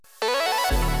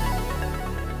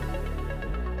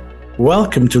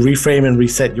Welcome to Reframe and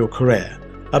Reset Your Career,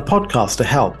 a podcast to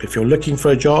help if you're looking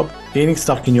for a job, feeling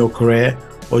stuck in your career,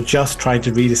 or just trying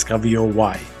to rediscover your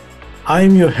why. I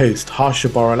am your host, Harsha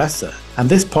Boralesa, and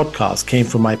this podcast came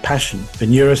from my passion for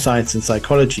neuroscience and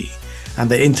psychology and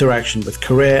the interaction with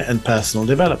career and personal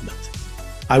development.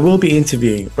 I will be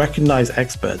interviewing recognized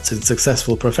experts and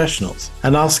successful professionals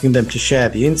and asking them to share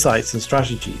the insights and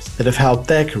strategies that have helped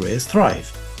their careers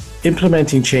thrive.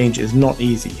 Implementing change is not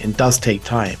easy and does take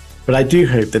time, but I do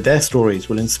hope that their stories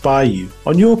will inspire you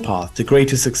on your path to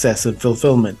greater success and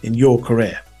fulfillment in your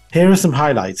career. Here are some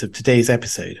highlights of today's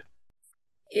episode.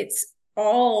 It's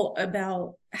all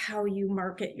about how you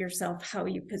market yourself, how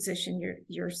you position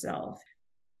yourself.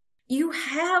 You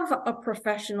have a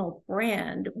professional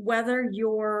brand, whether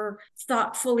you're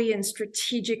thoughtfully and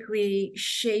strategically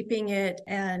shaping it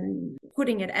and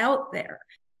putting it out there.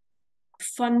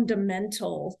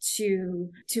 Fundamental to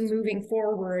moving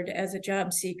forward as a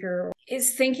job seeker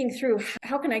is thinking through,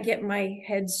 how can I get my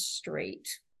head straight?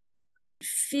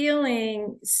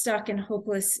 Feeling stuck and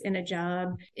hopeless in a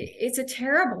job, it's a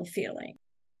terrible feeling.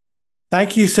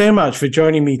 Thank you so much for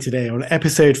joining me today on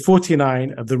episode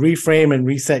 49 of the Reframe and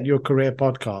Reset Your Career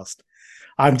podcast.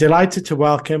 I'm delighted to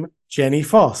welcome Jenny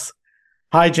Foss.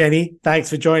 Hi, Jenny.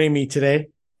 Thanks for joining me today.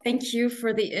 Thank you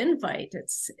for the invite.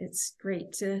 It's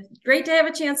great to have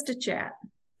a chance to chat.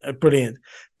 Brilliant.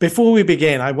 Before we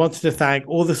begin, I wanted to thank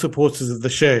all the supporters of the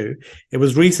show. It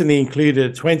was recently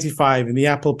included at 25 in the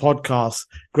Apple Podcasts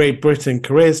Great Britain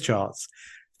Careers Charts.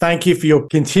 Thank you for your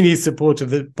continued support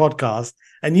of the podcast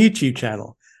and YouTube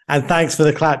channel. And thanks for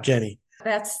the clap, Jenny.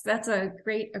 That's a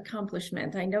great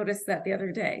accomplishment. I noticed that the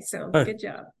other day. So good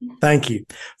job. Thank you.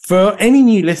 For any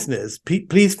new listeners,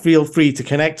 please feel free to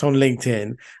connect on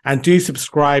LinkedIn and do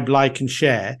subscribe, like, and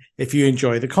share if you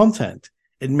enjoy the content.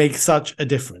 It makes such a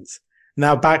difference.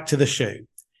 Now back to the show.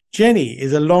 Jenny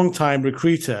is a longtime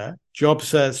recruiter, job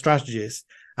search strategist,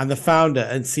 and the founder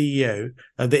and CEO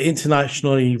of the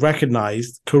internationally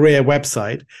recognized career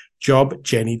website,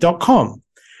 jobjenny.com.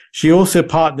 She also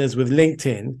partners with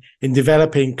LinkedIn in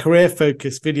developing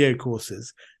career-focused video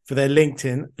courses for their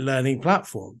LinkedIn learning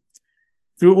platform.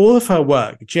 Through all of her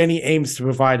work, Jenny aims to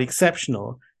provide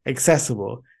exceptional,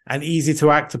 accessible, and easy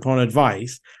to act upon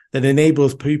advice that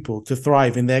enables people to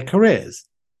thrive in their careers.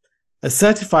 A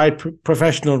certified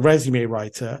professional resume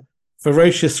writer,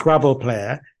 ferocious Scrabble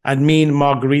player, and mean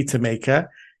margarita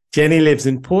maker, Jenny lives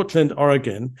in Portland,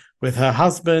 Oregon, with her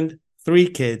husband, 3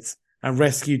 kids, and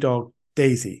rescue dog,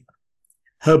 Daisy.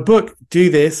 Her book, Do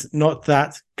This, Not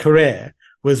That, Career,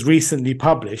 was recently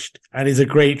published and is a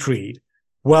great read.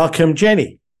 Welcome,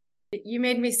 Jenny. You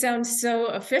made me sound so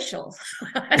official.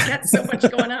 I got so much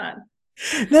going on.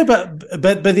 No, but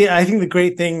I think the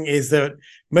great thing is that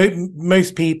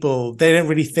most people, they don't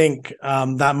really think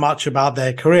that much about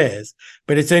their careers,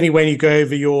 but it's only when you go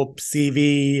over your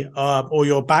CV or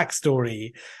your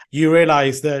backstory, you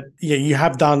realize that you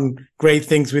have done great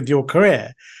things with your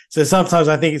career. So sometimes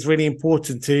I think it's really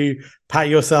important to pat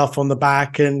yourself on the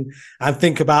back and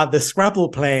think about the Scrabble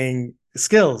playing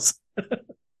skills.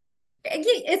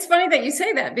 It's funny that you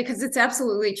say that because it's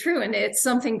absolutely true. And it's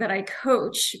something that I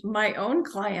coach my own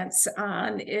clients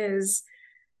on, is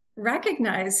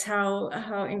recognize how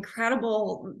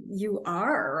incredible you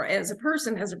are as a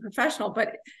person, as a professional.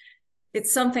 But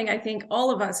it's something I think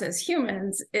all of us as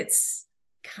humans, it's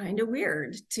kind of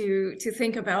weird to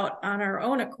think about on our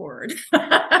own accord.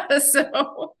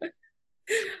 So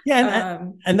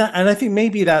and I think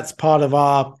maybe that's part of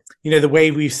our, the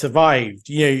way we've survived.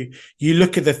 You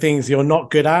look at the things you're not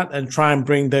good at and try and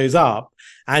bring those up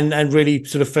and really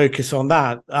sort of focus on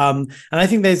that. And I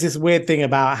think there's this weird thing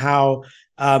about how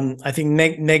I think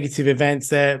negative events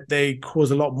they cause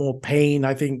a lot more pain,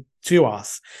 I think, to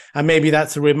us. And maybe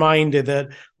that's a reminder that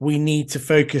we need to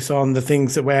focus on the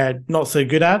things that we're not so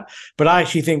good at. But I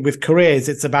actually think with careers,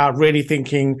 it's about really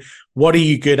thinking, what are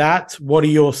you good at? What are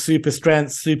your super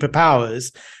strengths,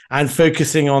 superpowers? And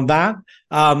focusing on that.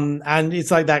 And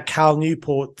it's like that Cal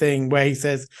Newport thing where he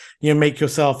says, make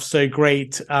yourself so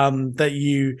great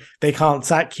that they can't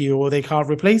sack you or they can't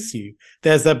replace you.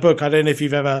 There's that book. I don't know if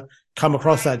you've ever come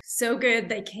across that. So good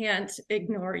they can't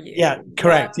ignore you. Yeah,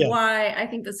 correct. Why I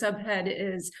think the subhead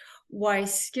is why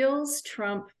skills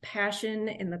trump passion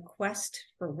in the quest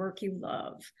for work you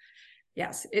love.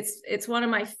 Yes, it's one of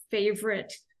my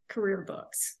favorite career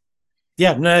books.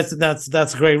 Yeah, no, that's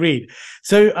a great read.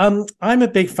 So I'm a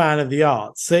big fan of the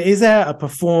arts. So is there a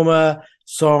performer,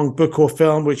 song, book, or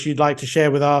film which you'd like to share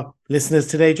with our listeners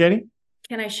today, Jenny?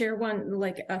 Can I share one,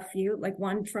 like a few, like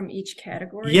one from each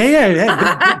category?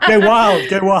 Yeah. Go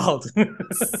wild.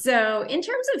 So in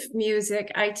terms of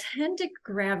music, I tend to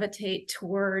gravitate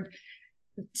toward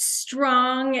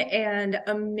strong and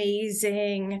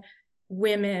amazing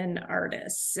women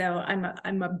artists. So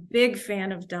I'm a big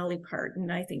fan of Dolly Parton.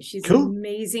 I think she's an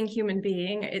amazing human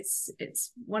being. It's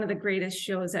one of the greatest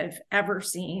shows I've ever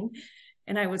seen.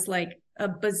 And I was like a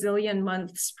bazillion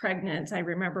months pregnant. I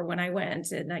remember when I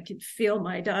went, and I could feel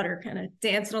my daughter kind of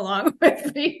dancing along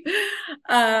with me.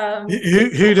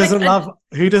 Who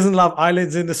doesn't love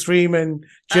Islands in the Stream and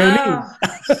Jolene?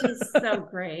 Oh, she's so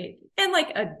great. And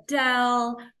like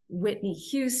Adele, Whitney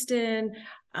Houston,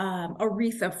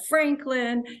 Aretha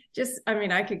Franklin,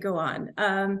 I could go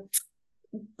on.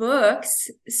 Books.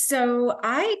 So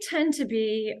I tend to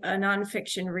be a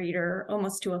nonfiction reader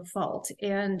almost to a fault.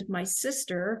 And my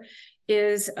sister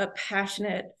is a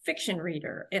passionate fiction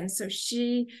reader. And so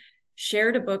she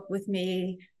shared a book with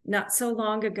me not so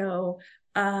long ago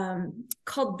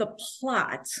called The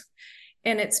Plot.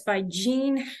 And it's by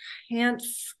Jean Hanff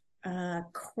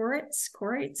Koretz.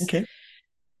 Okay.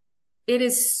 It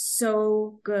is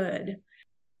so good.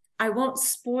 I won't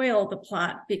spoil the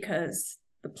plot because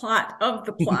the plot of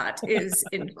the plot is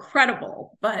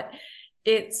incredible, but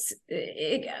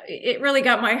it really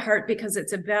got my heart because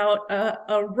it's about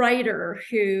a writer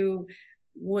who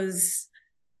was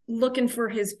looking for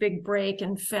his big break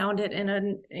and found it in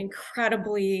an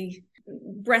incredibly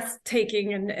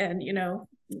breathtaking and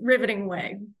riveting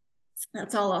way.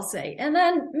 That's all I'll say. And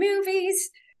then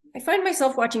movies. I find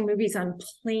myself watching movies on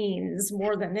planes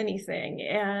more than anything.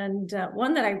 And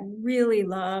one that I really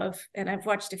love, and I've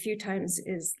watched a few times,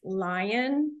 is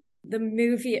Lion, the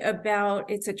movie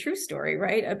it's a true story,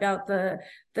 right? About the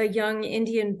young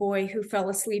Indian boy who fell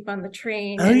asleep on the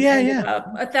train ended up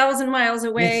 1,000 miles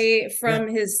away from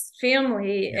his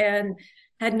family and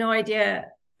had no idea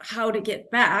how to get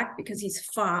back because he's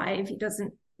 5. He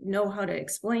doesn't know how to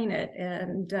explain it,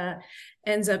 and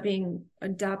ends up being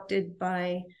adopted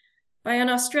by an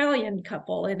Australian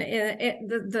couple. And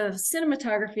the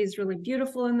cinematography is really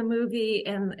beautiful in the movie,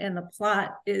 and the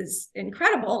plot is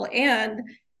incredible, and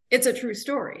it's a true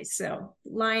story. So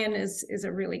Lion is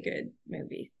a really good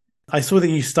movie. I saw that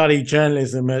you studied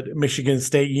journalism at Michigan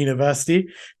State University.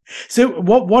 So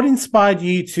what inspired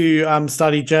you to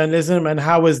study journalism, and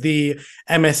how was the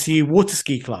MSU Water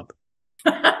Ski Club?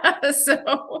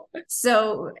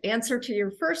 So answer to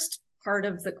your first part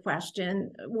of the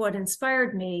question, what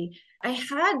inspired me, I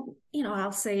had,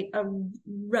 I'll say a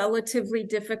relatively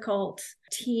difficult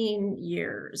teen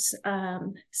years,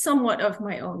 somewhat of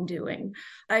my own doing.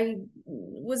 I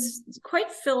was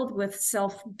quite filled with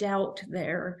self-doubt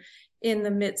there in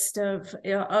the midst of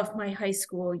my high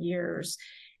school years.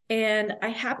 And I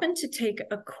happened to take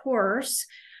a course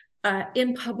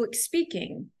in public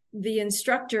speaking. The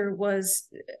instructor was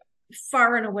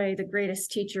far and away the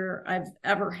greatest teacher I've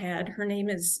ever had. Her name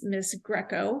is Miss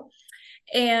Greco.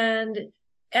 And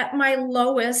at my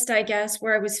lowest, I guess,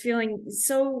 where I was feeling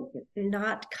so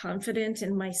not confident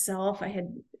in myself, I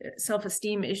had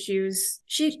self-esteem issues,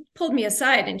 she pulled me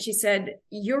aside and she said,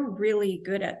 "You're really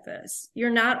good at this. You're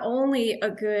not only a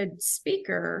good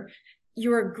speaker,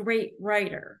 you're a great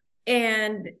writer."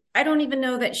 And I don't even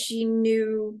know that she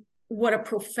knew what a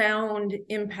profound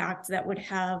impact that would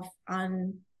have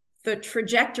on the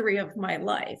trajectory of my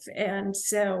life. And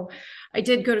so I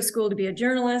did go to school to be a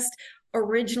journalist.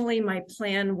 Originally, my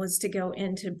plan was to go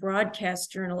into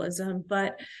broadcast journalism,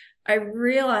 but I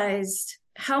realized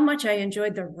how much I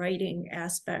enjoyed the writing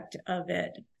aspect of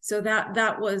it. So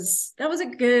that was a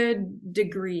good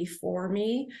degree for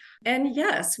me. And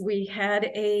yes, we had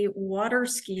a water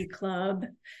ski club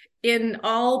in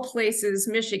all places,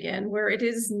 Michigan, where it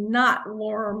is not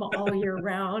warm all year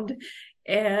round.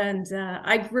 And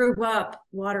I grew up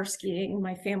water skiing.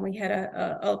 My family had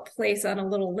a place on a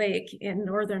little lake in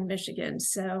northern Michigan.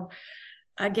 So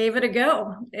I gave it a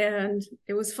go, and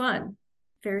it was fun.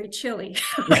 Very chilly.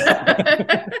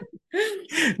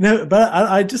 No, but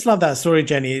I just love that story,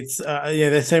 Jenny. It's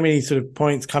there's so many sort of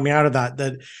points coming out of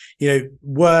that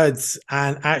words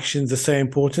and actions are so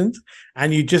important,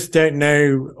 and you just don't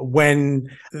know when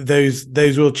those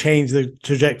will change the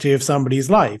trajectory of somebody's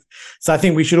life. So I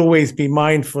think we should always be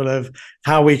mindful of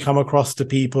how we come across to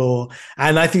people,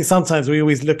 and I think sometimes we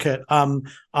always look at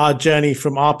our journey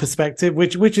from our perspective,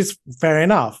 which is fair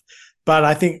enough. But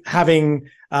I think having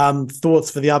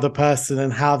thoughts for the other person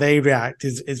and how they react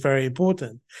is very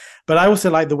important. But I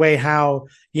also like the way how,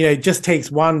 it just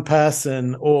takes one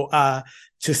person or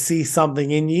to see something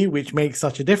in you, which makes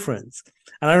such a difference.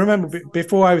 And I remember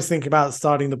before I was thinking about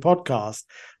starting the podcast,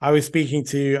 I was speaking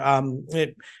to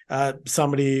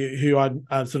somebody who I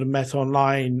sort of met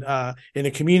online in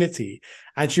a community,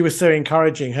 and she was so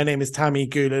encouraging. Her name is Tammy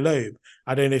Gulalobe.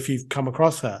 I don't know if you've come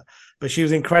across her. but she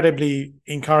was incredibly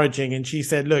encouraging. And she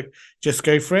said, look, just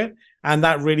go for it. And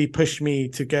that really pushed me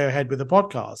to go ahead with the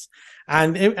podcast.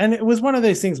 And it was one of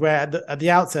those things where at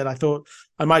the outset, I thought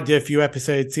I might do a few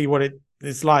episodes, see what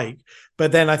it's like.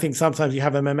 But then I think sometimes you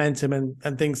have a momentum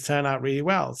and things turn out really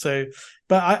well. So,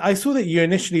 but I saw that you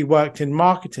initially worked in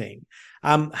marketing.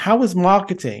 How was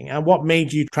marketing and what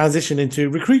made you transition into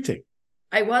recruiting?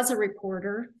 I was a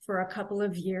reporter for a couple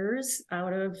of years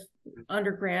out of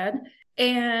undergrad,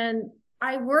 and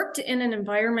I worked in an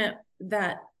environment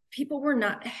that people were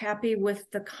not happy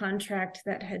with the contract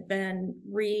that had been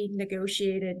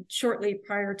renegotiated shortly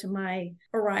prior to my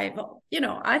arrival. You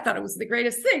know, I thought it was the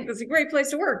greatest thing. It was a great place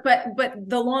to work, but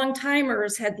the long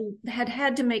timers had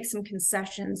to make some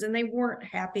concessions, and they weren't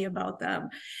happy about them.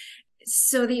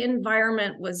 So the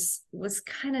environment was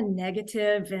kind of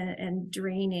negative and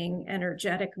draining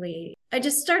energetically. I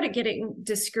just started getting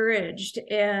discouraged,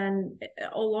 and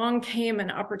along came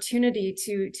an opportunity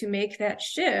to make that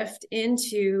shift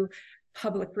into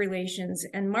public relations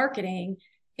and marketing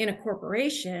in a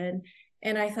corporation.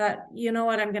 And I thought, you know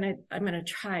what, I'm gonna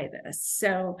try this.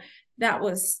 So that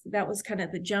was kind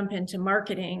of the jump into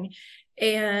marketing,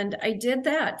 and I did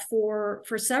that for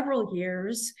several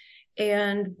years,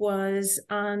 and was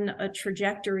on a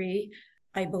trajectory,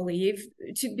 I believe,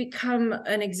 to become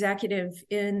an executive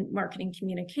in marketing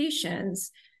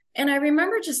communications. And I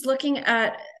remember just looking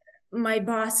at my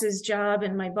boss's job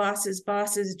and my boss's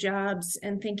jobs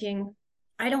and thinking,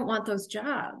 I don't want those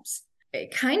jobs.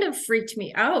 It kind of freaked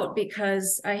me out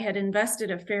because I had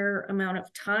invested a fair amount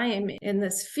of time in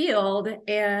this field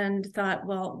and thought,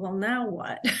 well, now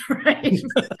what, right?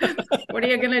 What are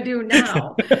you going to do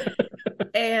now?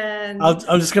 And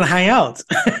I'm just going to hang out.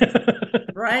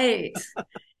 Right.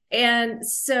 And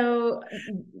so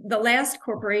the last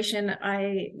corporation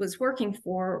I was working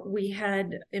for, we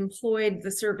had employed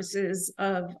the services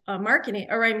of a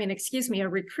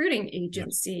recruiting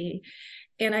agency.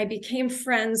 And I became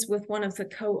friends with one of the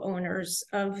co-owners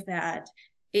of that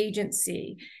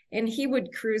agency. And he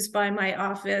would cruise by my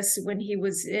office when he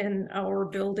was in our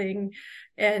building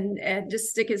and just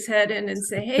stick his head in and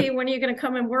say, hey, when are you going to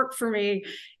come and work for me?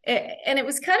 And it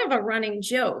was kind of a running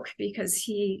joke because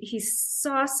he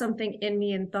saw something in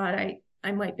me and thought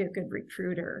I might be a good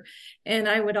recruiter. And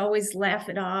I would always laugh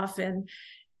it off. And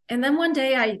then one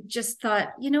day I just thought,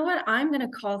 you know what, I'm going to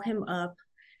call him up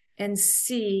and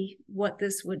see what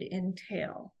this would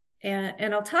entail.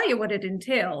 And I'll tell you what it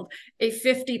entailed: a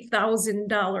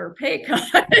 $50,000 pay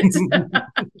cut.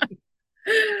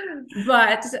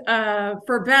 But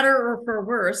for better or for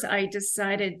worse, I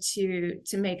decided to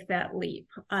make that leap.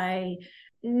 I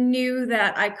knew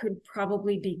that I could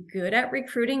probably be good at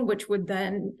recruiting, which would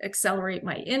then accelerate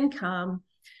my income.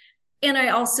 And I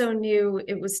also knew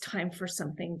it was time for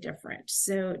something different.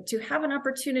 So to have an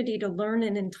opportunity to learn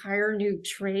an entire new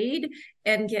trade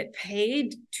and get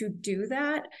paid to do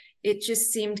that, it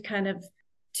just seemed kind of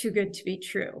too good to be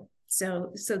true.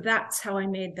 So that's how I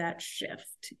made that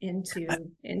shift into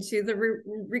the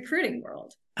recruiting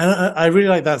world. And I really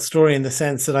like that story in the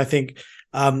sense that I think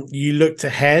you looked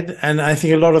ahead, and I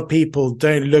think a lot of people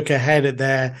don't look ahead at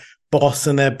their boss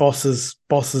and their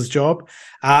boss's job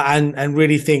and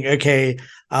really think, okay,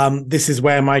 this is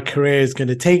where my career is going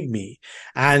to take me.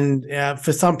 And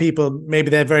for some people, maybe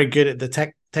they're very good at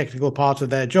the technical part of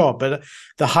their job, but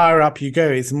the higher up you go,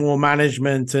 it's more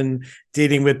management and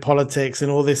dealing with politics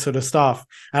and all this sort of stuff.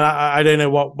 And I don't know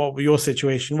what your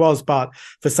situation was, but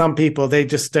for some people, they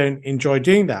just don't enjoy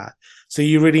doing that. So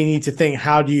you really need to think,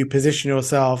 how do you position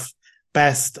yourself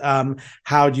best?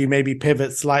 How do you maybe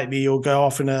pivot slightly or go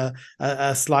off in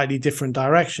a slightly different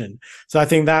direction? So I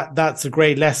think that's a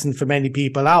great lesson for many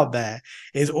people out there,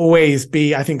 is always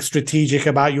be, I think, strategic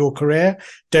about your career.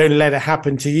 Don't let it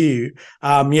happen to you.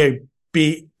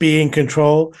 Be in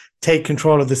control, take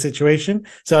control of the situation.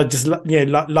 So I just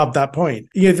love that point.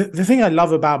 The thing I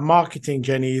love about marketing,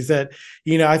 Jenny, is that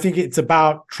I think it's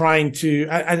about trying to,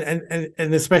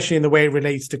 and especially in the way it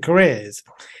relates to careers,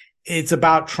 it's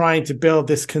about trying to build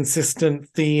this consistent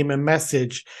theme and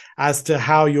message as to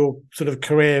how your sort of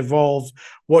career evolves,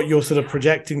 what you're sort of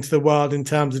projecting to the world in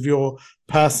terms of your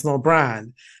personal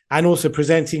brand, and also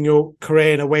presenting your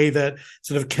career in a way that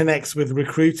sort of connects with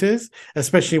recruiters,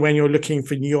 especially when you're looking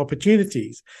for new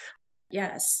opportunities.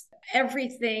 Yes.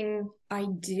 Everything I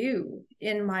do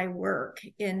in my work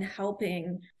in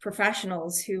helping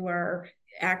professionals who are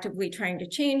actively trying to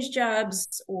change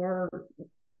jobs or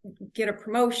get a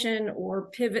promotion or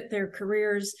pivot their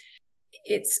careers,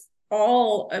 it's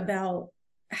all about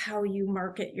how you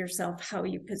market yourself, how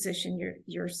you position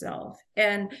yourself.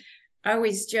 And I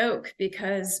always joke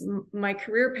because my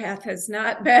career path has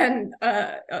not been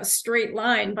a straight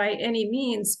line by any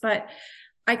means, but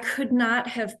I could not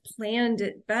have planned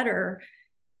it better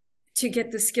to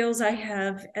get the skills I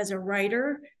have as a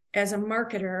writer, as a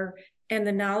marketer, and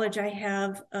the knowledge I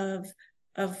have of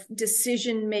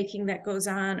decision making that goes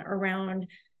on around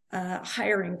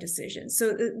hiring decisions.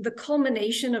 So the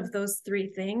culmination of those three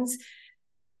things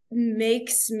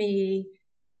makes me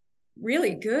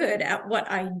really good at what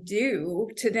I do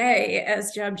today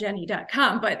as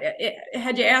jobjenny.com. But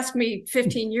had you asked me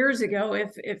 15 years ago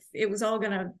if it was all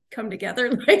going to come together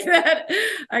like that,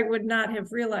 I would not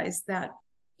have realized that.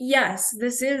 Yes,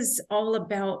 this is all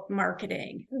about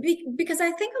marketing, because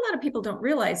I think a lot of people don't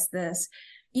realize this.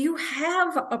 You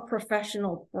have a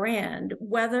professional brand,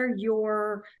 whether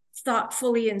you're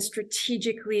thoughtfully and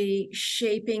strategically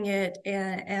shaping it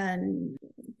and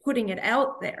putting it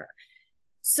out there.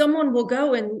 Someone will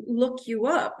go and look you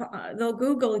up. They'll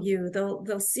Google you.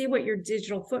 They'll see what your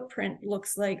digital footprint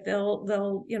looks like.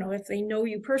 They'll if they know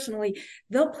you personally,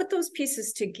 they'll put those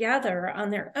pieces together on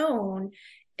their own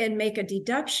and make a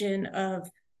deduction of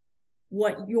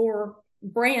what your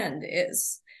brand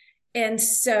is. And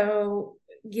so,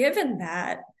 given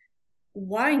that,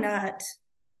 why not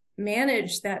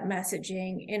manage that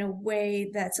messaging in a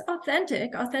way that's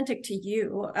authentic to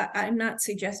you? I'm not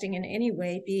suggesting in any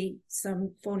way be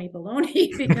some phony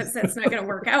baloney, because that's not going to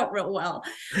work out real well.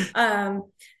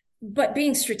 But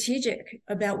being strategic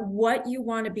about what you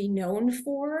want to be known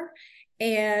for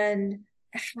and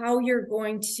how you're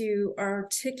going to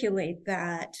articulate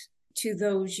that to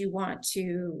those you want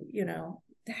to,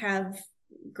 have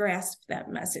grasp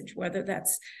that message, whether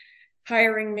that's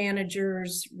hiring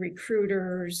managers,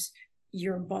 recruiters,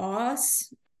 your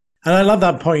boss. And I love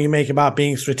that point you make about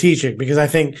being strategic, because I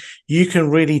think you can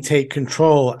really take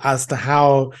control as to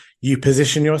how you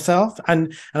position yourself.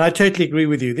 And I totally agree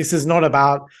with you. This is not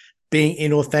about being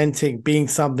inauthentic, being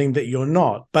something that you're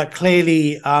not. But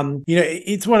clearly,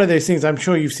 it's one of those things I'm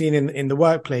sure you've seen in the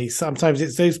workplace. Sometimes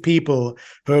it's those people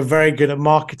who are very good at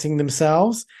marketing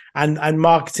themselves and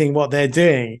marketing what they're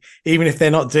doing, even if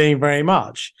they're not doing very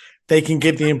much. They can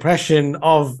give the impression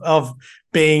of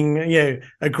being,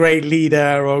 a great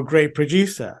leader or a great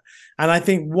producer. And I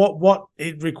think what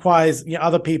it requires,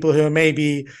 other people who are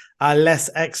maybe less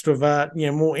extrovert,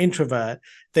 more introvert,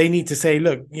 they need to say,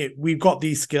 look, we've got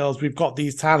these skills, we've got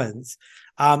these talents,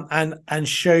 and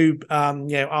show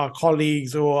our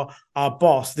colleagues or our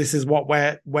boss, this is what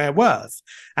we're worth.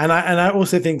 And I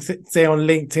also think, say on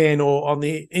LinkedIn or on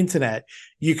the internet,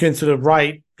 you can sort of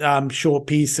write short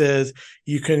pieces,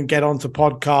 you can get onto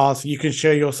podcasts, you can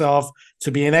show yourself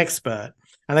to be an expert.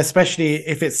 And especially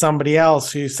if it's somebody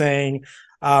else who's saying,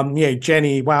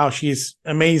 Jenny, wow, she's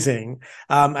amazing,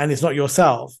 and it's not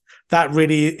yourself, that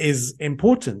really is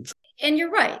important. And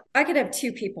you're right. I could have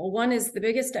two people. One is the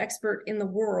biggest expert in the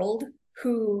world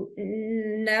who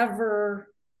never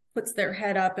puts their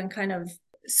head up and kind of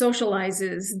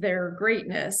socializes their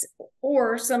greatness,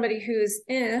 or somebody who's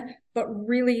but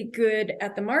really good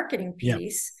at the marketing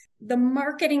piece. Yeah. The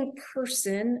marketing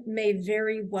person may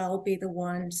very well be the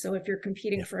one. So if you're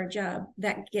competing for a job,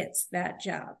 that gets that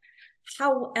job.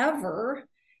 However,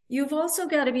 you've also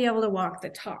got to be able to walk the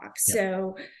talk.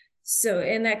 Yeah. So,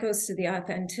 and that goes to the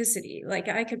authenticity. Like,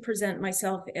 I could present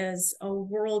myself as a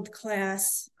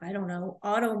world-class,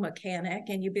 auto mechanic,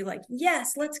 and you'd be like,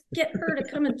 yes, let's get her to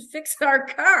come and fix our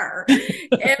car.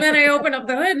 And then I open up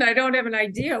the hood and I don't have an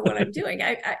idea what I'm doing.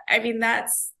 I mean,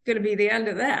 that's going to be the end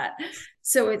of that.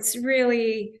 So it's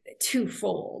really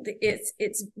twofold.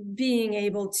 It's being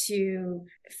able to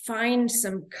find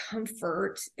some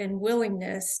comfort and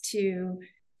willingness to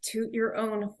toot your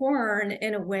own horn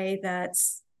in a way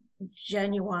that's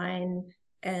genuine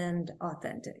and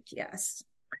authentic. Yes.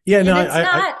 Yeah. And it's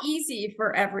not easy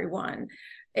for everyone,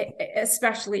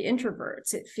 especially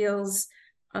introverts. It feels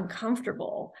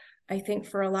uncomfortable. I think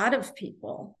for a lot of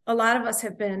people, a lot of us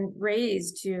have been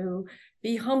raised to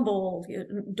be humble,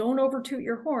 don't overtoot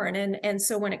your horn. And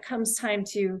so when it comes time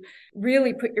to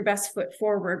really put your best foot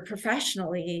forward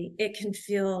professionally, it can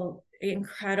feel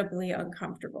incredibly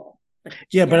uncomfortable. But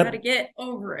you got to get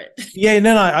over it. Yeah,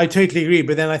 no, I totally agree.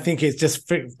 But then I think it's just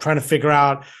trying to figure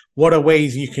out what are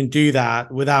ways you can do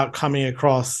that without coming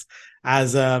across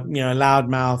as a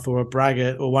loudmouth or a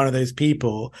braggart or one of those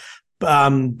people. But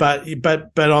on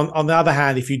the other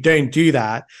hand, if you don't do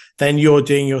that, then you're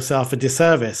doing yourself a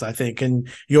disservice, I think, and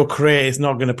your career is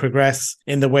not going to progress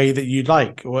in the way that you'd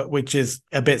like, which is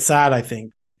a bit sad, I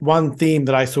think. One theme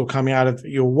that I saw coming out of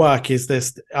your work is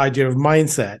this idea of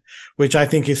mindset, which I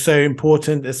think is so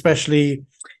important, especially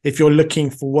if you're looking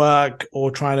for work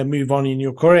or trying to move on in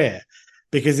your career.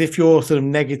 because if you're sort of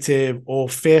negative or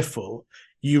fearful,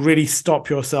 you really stop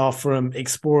yourself from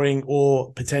exploring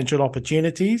all potential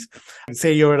opportunities.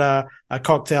 Say you're at a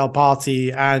cocktail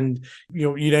party and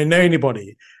you don't know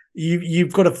anybody.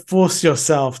 You've got to force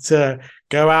yourself to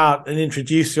go out and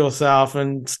introduce yourself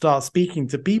and start speaking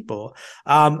to people.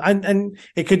 And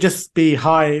it could just be,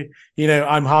 hi,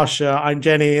 I'm Harsha, I'm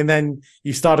Jenny. And then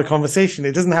you start a conversation.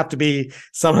 It doesn't have to be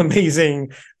some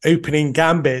amazing opening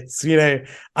gambits.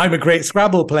 I'm a great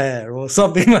Scrabble player or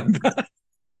something like that.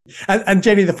 And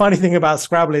Jenny, the funny thing about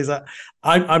Scrabble is that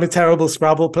I'm a terrible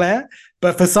Scrabble player,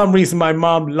 but for some reason my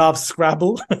mom loves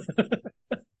Scrabble.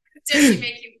 Does she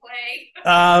make you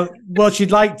play? Well,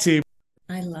 she'd like to.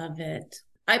 I love it.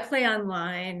 I play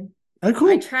online. Oh,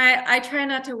 cool. I try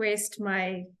not to waste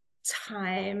my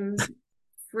time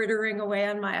frittering away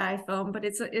on my iPhone, but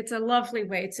it's a lovely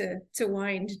way to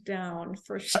wind down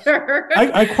for sure.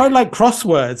 I quite like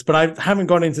crosswords, but I haven't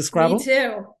gone into Scrabble. Me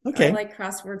too. Okay. I like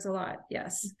crosswords a lot.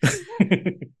 Yes.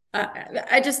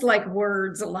 I just like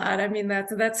words a lot. I mean,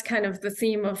 that's kind of the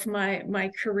theme of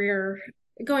my career.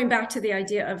 Going back to the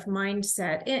idea of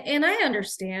mindset, and I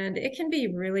understand it can be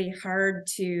really hard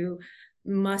to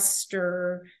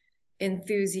muster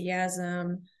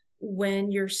enthusiasm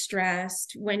when you're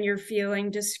stressed, when you're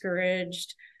feeling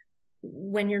discouraged,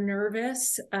 when you're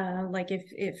nervous, like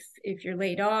if you're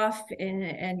laid off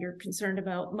and you're concerned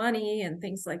about money and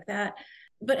things like that.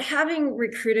 But having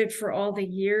recruited for all the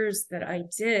years that I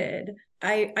did,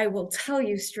 I will tell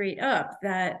you straight up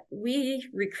that we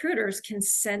recruiters can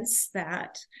sense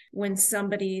that when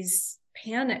somebody's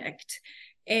panicked.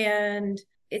 And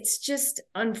it's just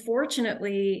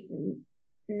unfortunately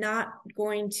not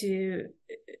going to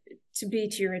be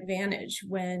to your advantage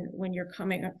when you're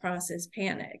coming across as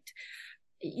panicked.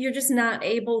 You're just not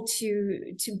able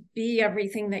to be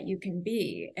everything that you can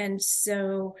be. And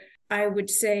so I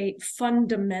would say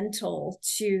fundamental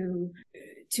to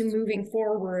moving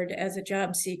forward as a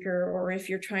job seeker, or if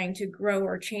you're trying to grow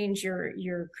or change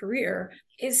your career,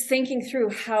 is thinking through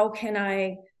how can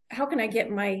I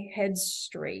get my head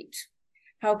straight?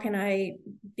 How can I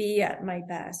be at my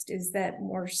best? Is that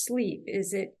more sleep?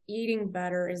 Is it eating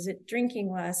better? Is it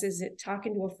drinking less? Is it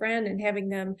talking to a friend and having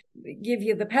them give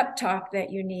you the pep talk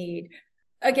that you need?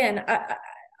 Again,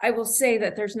 I will say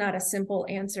that there's not a simple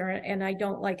answer, and I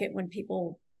don't like it when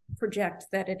people project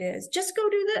that it is. Just go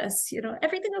do this,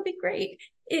 everything will be great.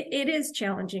 It is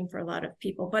challenging for a lot of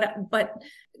people, but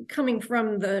coming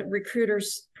from the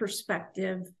recruiter's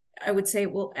perspective, I would say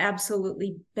it will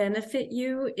absolutely benefit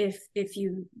you if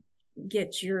you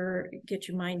get your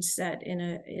mindset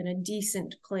in a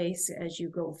decent place as you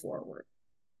go forward.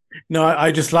 No,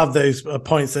 I just love those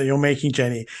points that you're making,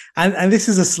 Jenny. And this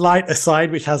is a slight aside,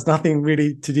 which has nothing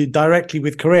really to do directly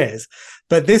with careers.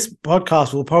 But this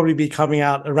podcast will probably be coming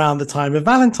out around the time of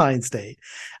Valentine's Day.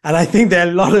 And I think there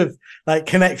are a lot of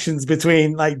connections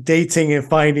between dating and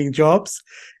finding jobs.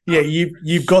 Yeah,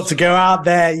 you've got to go out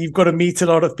there. You've got to meet a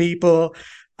lot of people.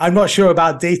 I'm not sure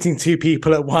about dating two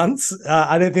people at once.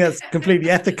 I don't think that's completely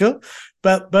ethical.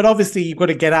 But obviously, you've got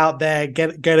to get out there,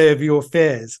 get over your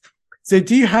fears. So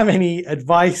do you have any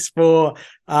advice for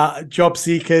job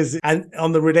seekers and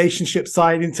on the relationship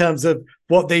side in terms of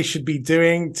what they should be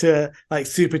doing to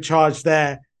supercharge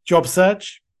their job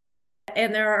search?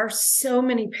 And there are so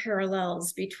many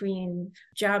parallels between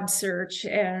job search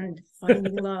and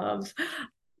finding love.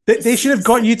 They should have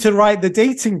got you to write the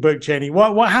dating book, Jenny.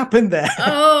 What happened there?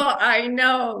 Oh, I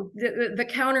know. The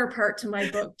counterpart to my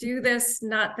book, Do This,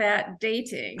 Not That,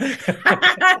 Dating.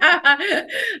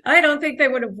 I don't think they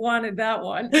would have wanted that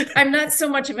one. I'm not so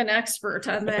much of an expert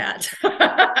on that.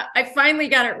 I finally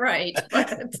got it right,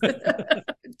 but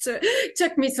it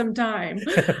took me some time.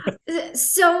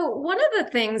 So one of the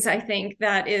things I think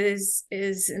that is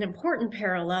an important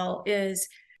parallel is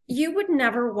you would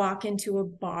never walk into a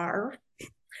bar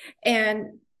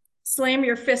and slam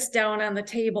your fist down on the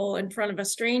table in front of a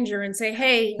stranger and say,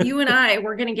 hey, you and I,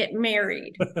 we're going to get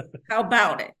married. How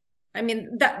about it? I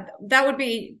mean, that would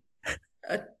be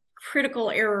a critical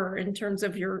error in terms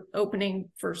of your opening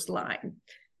first line.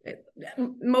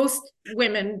 Most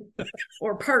women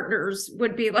or partners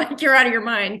would be like, you're out of your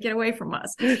mind, get away from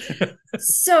us.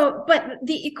 So, but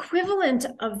the equivalent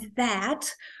of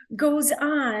that goes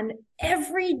on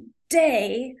every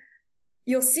day.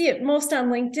 You'll see it most on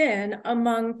LinkedIn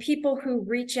among people who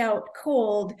reach out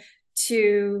cold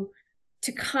to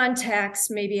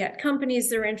contacts, maybe at companies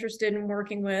they're interested in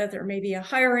working with, or maybe a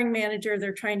hiring manager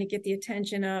they're trying to get the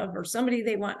attention of, or somebody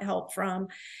they want help from.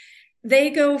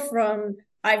 They go from,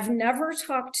 I've never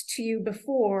talked to you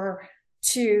before,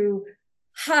 to,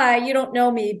 hi, you don't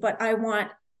know me, but I want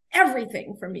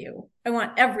everything from you. I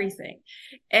want everything.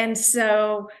 And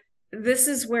so this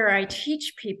is where I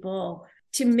teach people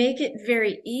to make it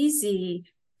very easy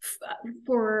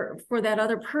for that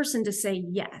other person to say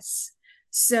yes.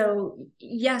 So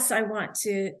yes, I want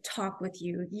to talk with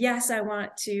you. Yes, I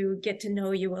want to get to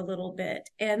know you a little bit.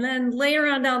 And then later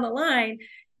on down the line,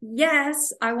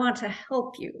 yes, I want to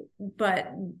help you.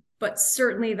 But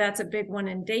certainly that's a big one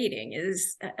in dating,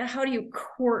 is how do you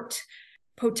court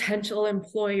potential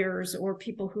employers or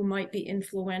people who might be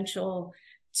influential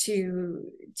to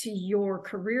your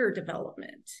career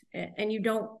development? And you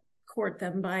don't court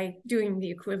them by doing the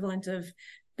equivalent of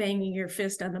banging your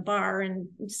fist on the bar and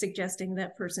suggesting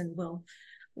that person will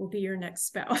be your next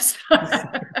spouse.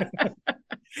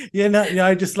 Yeah, no,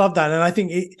 I just love that. And I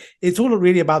think it's all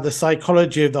really about the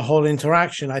psychology of the whole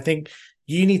interaction. I think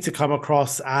you need to come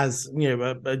across as,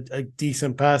 a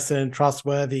decent person,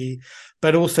 trustworthy,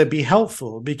 but also be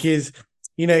helpful, because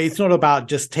it's not about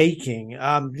just taking.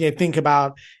 Think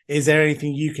about, is there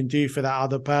anything you can do for that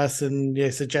other person?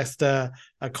 Suggest a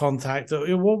contact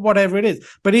or whatever it is.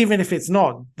 But even if it's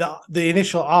not, the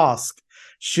initial ask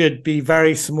should be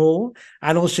very small,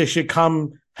 and also should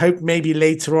come, hope maybe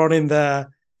later on in the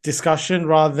discussion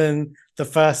rather than the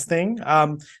first thing.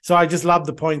 So I just love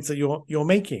the points that you're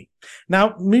making.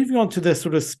 Now, moving on to the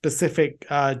sort of specific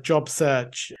job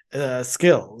search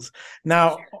skills.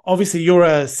 Now, obviously, you're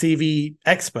a CV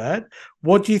expert.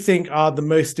 What do you think are the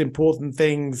most important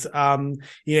things,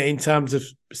 in terms of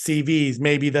CVs?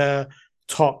 Maybe the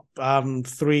top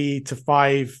 3 to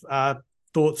 5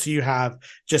 thoughts you have,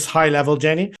 just high level,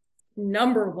 Jenny?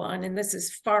 Number one, and this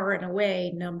is far and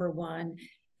away number one,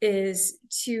 is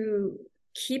to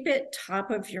keep it top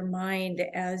of your mind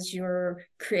as you're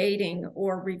creating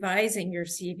or revising your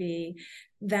CV,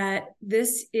 that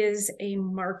this is a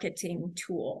marketing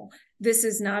tool. This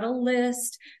is not a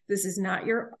list. This is not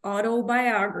your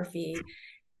autobiography.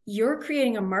 You're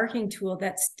creating a marketing tool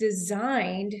that's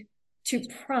designed to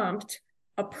prompt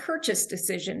a purchase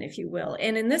decision, if you will.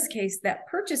 And in this case, that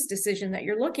purchase decision that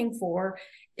you're looking for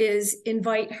is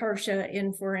invite Harsha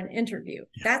in for an interview.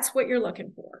 Yeah. That's what you're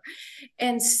looking for.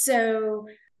 And so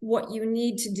what you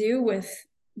need to do with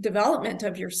development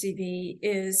of your CV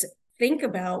is think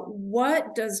about,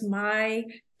 what does my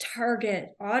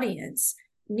target audience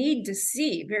need to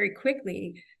see very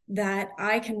quickly that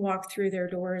I can walk through their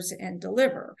doors and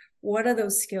deliver? What are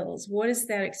those skills? What is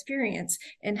that experience?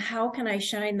 And how can I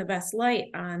shine the best light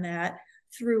on that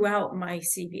throughout my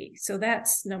CV? So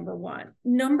that's number one.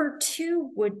 Number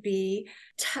two would be,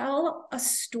 tell a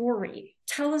story.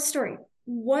 Tell a story.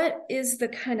 What is the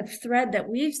kind of thread that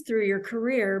weaves through your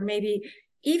career? Maybe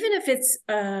even if it's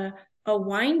a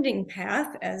winding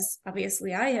path, as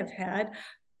obviously I have had,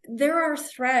 there are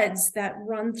threads that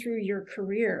run through your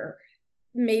career.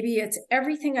 Maybe it's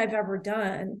everything I've ever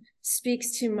done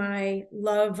speaks to my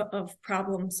love of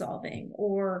problem solving,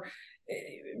 or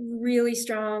really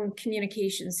strong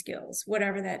communication skills,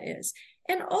 whatever that is.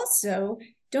 And also,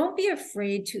 don't be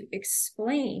afraid to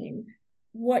explain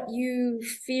what you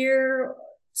fear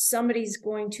somebody's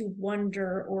going to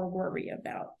wonder or worry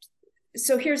about.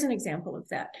 So here's an example of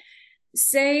that.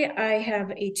 Say I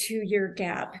have a 2-year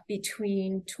gap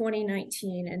between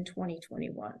 2019 and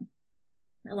 2021.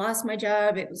 I lost my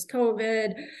job. It was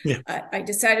COVID. Yeah. I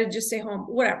decided to just stay home,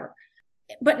 whatever.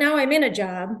 But now I'm in a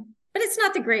job, but it's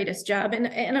not the greatest job.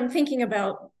 And I'm thinking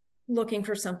about looking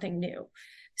for something new.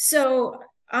 So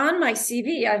on my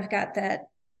CV, I've got that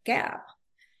gap.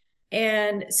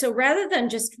 And so rather than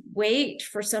just wait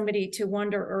for somebody to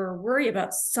wonder or worry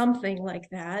about something like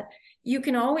that, you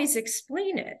can always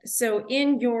explain it. So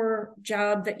in your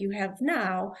job that you have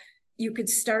now, you could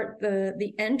start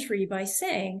the entry by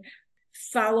saying,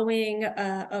 following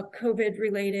a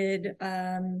COVID-related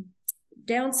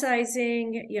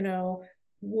downsizing,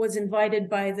 was invited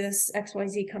by this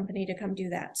XYZ company to come do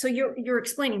that. So you're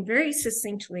explaining very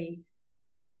succinctly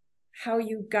how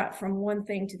you got from one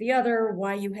thing to the other,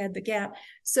 why you had the gap.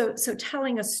 So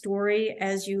telling a story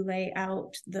as you lay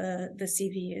out the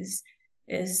CV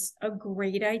is a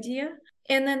great idea.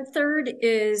 And then third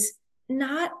is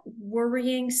not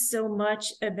worrying so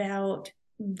much about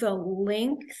the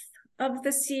length of the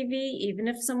CV, even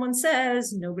if someone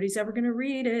says nobody's ever going to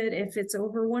read it if it's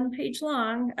over 1 page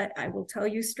long. I will tell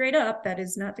you straight up, that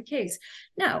is not the case.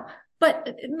 Now,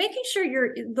 but making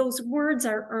sure those words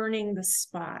are earning the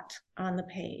spot on the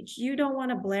page. You don't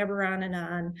want to blabber on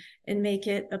and make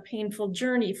it a painful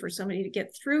journey for somebody to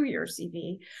get through your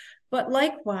CV. But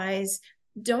likewise,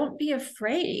 don't be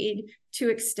afraid to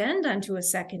extend onto a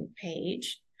second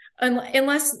page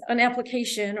unless an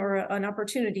application or an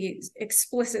opportunity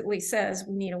explicitly says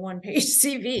we need a one-page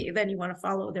CV, then you want to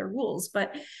follow their rules.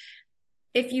 But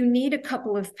if you need a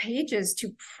couple of pages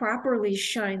to properly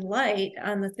shine light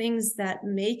on the things that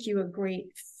make you a great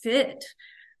fit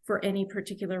for any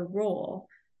particular role,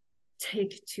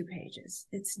 take 2 pages.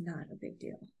 It's not a big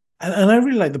deal. And I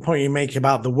really like the point you make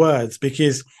about the words,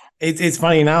 because it's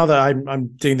funny now that I'm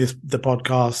doing the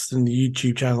podcast and the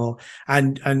YouTube channel,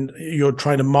 and you're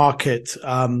trying to market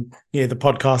the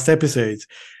podcast episodes.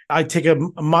 I take a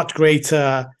much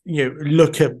greater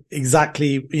look at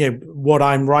exactly what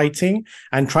I'm writing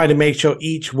and try to make sure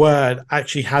each word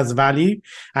actually has value.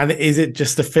 And is it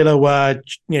just a filler word?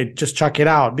 Just chuck it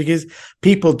out, because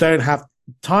people don't have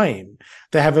time.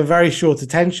 They have a very short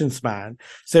attention span.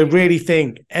 So really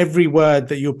think every word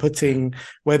that you're putting,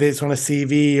 whether it's on a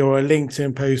CV or a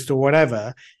LinkedIn post or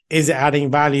whatever, is it adding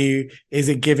value? Is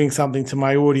it giving something to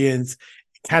my audience?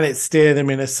 Can it steer them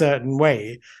in a certain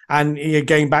way? And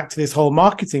going back to this whole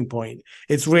marketing point,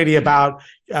 it's really about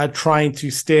trying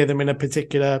to steer them in a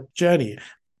particular journey.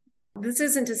 This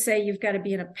isn't to say you've got to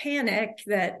be in a panic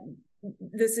that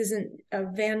this isn't a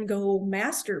Van Gogh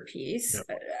masterpiece.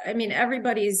 Yep. I mean,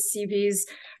 everybody's CVs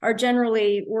are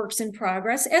generally works in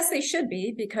progress, as they should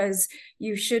be, because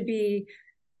you should be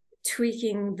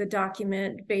tweaking the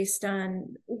document based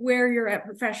on where you're at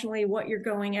professionally, what you're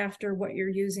going after, what you're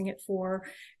using it for,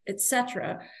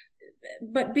 etc.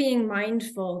 But being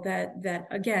mindful that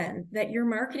again, that you're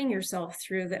marketing yourself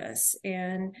through this,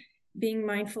 and being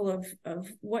mindful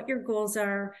of what your goals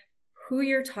are, who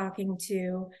you're talking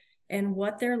to, and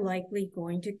what they're likely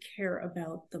going to care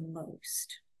about the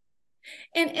most.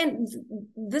 And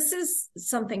this is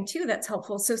something too that's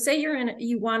helpful. So say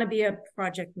you want to be a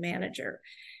project manager,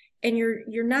 and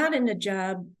you're not in a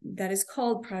job that is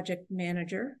called project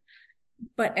manager,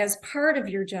 but as part of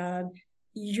your job,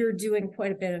 you're doing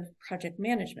quite a bit of project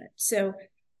management. So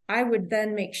I would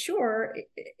then make sure,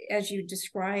 as you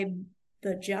describe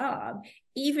the job,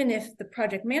 even if the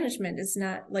project management is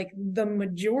not like the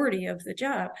majority of the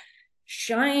job,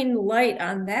 shine light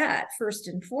on that first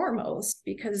and foremost,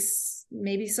 because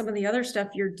maybe some of the other stuff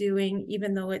you're doing,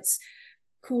 even though it's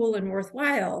cool and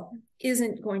worthwhile,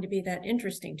 isn't going to be that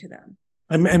interesting to them.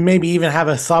 And maybe even have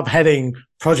a subheading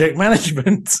project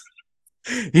management.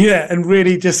 And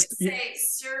really just say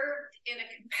served in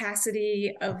a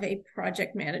capacity of a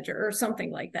project manager or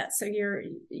something like that. So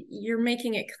you're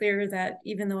making it clear that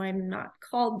even though I'm not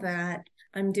called that,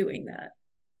 I'm doing that.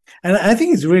 And I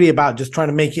think it's really about just trying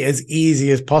to make it as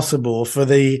easy as possible for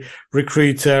the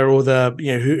recruiter or the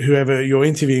whoever you're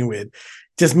interviewing with.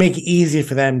 Just make it easier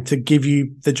for them to give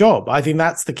you the job. I think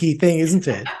that's the key thing, isn't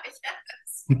it?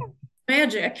 Yes.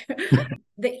 Magic.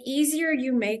 The easier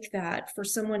you make that for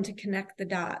someone to connect the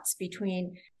dots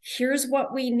between here's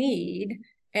what we need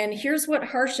and here's what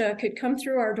Harsha could come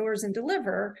through our doors and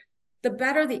deliver, the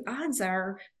better the odds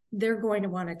are they're going to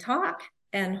want to talk,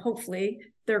 and hopefully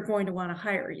they're going to want to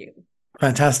hire you.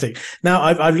 Fantastic. Now,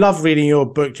 I've loved reading your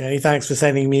book, Jenny. Thanks for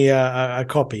sending me a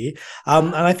copy.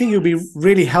 And I think it'll be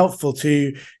really helpful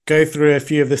to go through a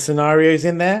few of the scenarios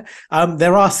in there.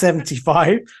 There are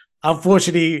 75.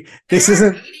 Unfortunately, this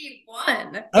isn't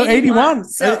 81. Oh, 81.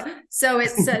 So it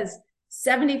says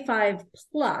 75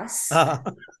 plus,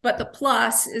 but the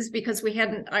plus is because we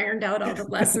hadn't ironed out all the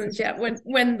lessons yet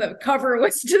when the cover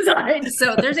was designed.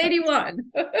 So there's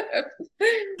 81.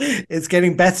 It's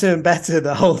getting better and better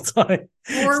the whole time.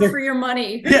 More for your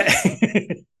money. Yeah.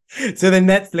 So the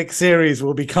Netflix series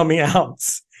will be coming out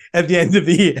at the end of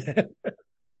the year.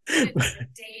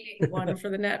 Dating one for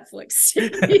the Netflix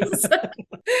series.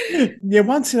 Yeah,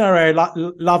 one scenario I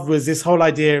loved was this whole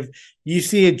idea of you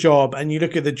see a job and you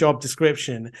look at the job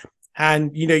description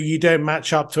and you don't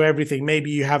match up to everything.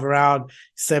 Maybe you have around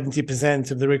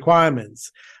 70% of the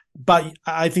requirements, but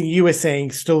I think you were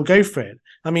saying still go for it.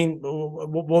 I mean,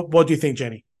 what do you think,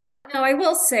 Jenny? No, I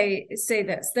will say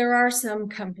this. There are some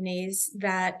companies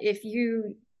that if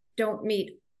you don't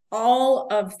meet all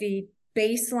of the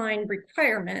baseline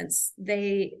requirements,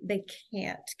 they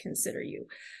can't consider you.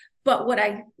 But what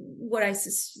I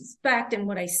suspect and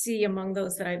what I see among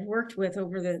those that I've worked with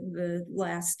over the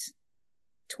last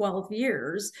 12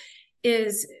 years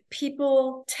is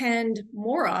people tend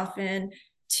more often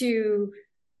to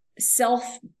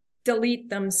self-delete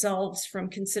themselves from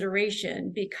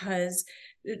consideration because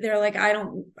they're like, I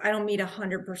don't meet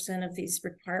 100% of these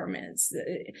requirements.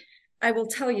 I will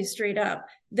tell you straight up,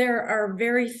 there are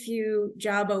very few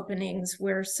job openings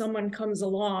where someone comes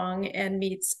along and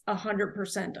meets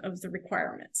 100% of the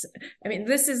requirements. I mean,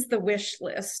 this is the wish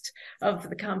list of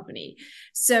the company.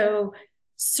 So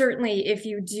certainly if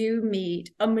you do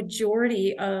meet a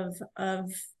majority of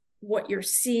what you're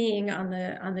seeing on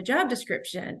the job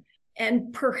description,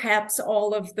 and perhaps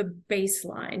all of the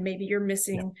baseline, maybe you're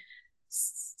missing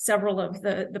several of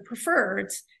the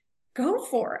preferreds, go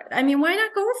for it. I mean, why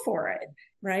not go for it,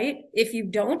 right? If you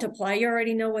don't apply, you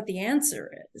already know what the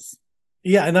answer is.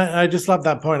 Yeah, and I just love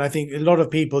that point. I think a lot of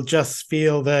people just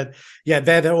feel that,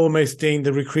 they're almost doing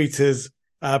the recruiter's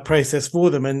process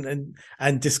for them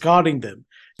and discarding them.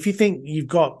 If you think you've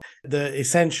got the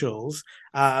essentials,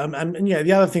 and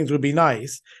the other things would be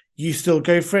nice, you still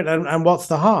go for it. And what's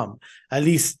the harm? At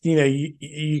least,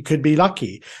 you could be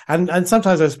lucky. And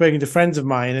sometimes I've spoken to friends of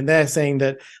mine, and they're saying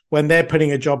that when they're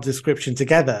putting a job description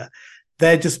together,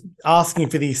 they're just asking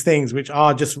for these things which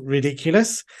are just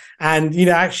ridiculous. And,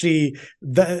 actually,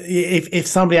 if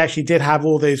somebody actually did have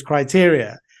all those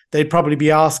criteria, they'd probably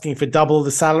be asking for double the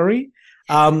salary.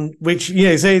 Which,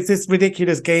 so it's this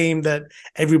ridiculous game that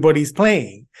everybody's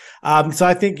playing. So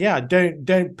I think,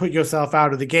 don't put yourself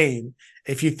out of the game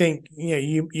if you think,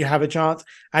 you have a chance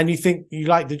and you think you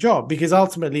like the job, because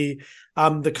ultimately,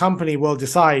 the company will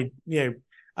decide,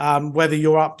 whether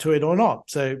you're up to it or not.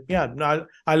 So,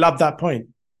 I love that point.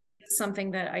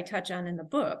 Something that I touch on in the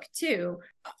book too.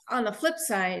 On the flip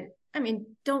side, I mean,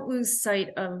 don't lose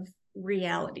sight of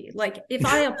reality. Like if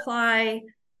I apply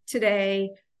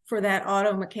today for that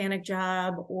auto mechanic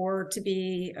job or to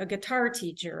be a guitar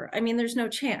teacher, I mean, there's no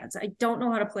chance. I don't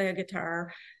know how to play a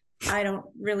guitar. I don't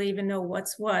really even know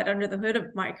what's what under the hood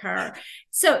of my car.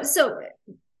 So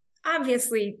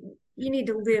obviously you need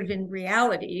to live in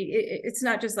reality. It's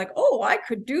not just like, oh, I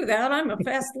could do that, I'm a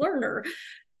fast learner.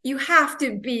 You have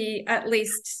to be at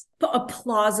least a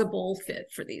plausible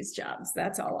fit for these jobs.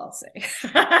 That's all I'll say.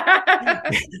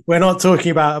 We're not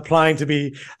talking about applying to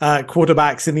be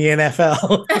quarterbacks in the NFL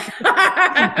or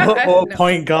No.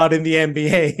 point guard in the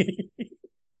NBA.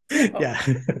 Yeah.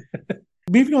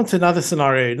 Moving on to another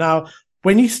scenario. Now,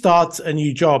 when you start a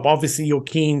new job, obviously you're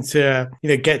keen to,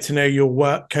 get to know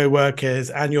your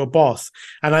co-workers and your boss.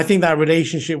 And I think that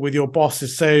relationship with your boss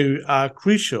is so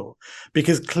crucial,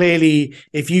 because clearly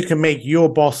if you can make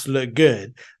your boss look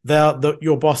good,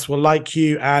 your boss will like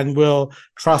you and will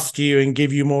trust you and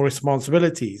give you more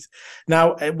responsibilities.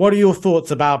 Now, what are your thoughts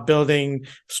about building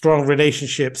strong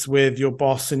relationships with your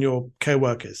boss and your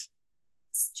co-workers?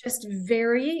 It's just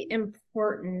very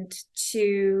important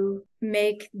to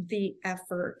make the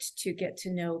effort to get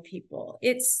to know people.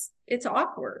 It's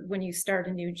awkward when you start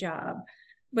a new job,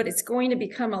 but it's going to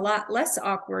become a lot less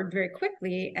awkward very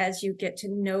quickly as you get to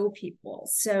know people.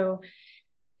 So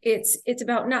it's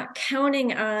about not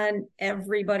counting on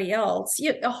everybody else.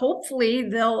 Hopefully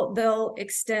they'll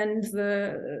extend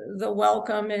the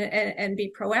welcome and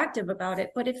be proactive about it.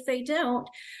 But if they don't,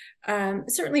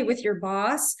 certainly with your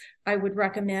boss, I would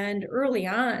recommend early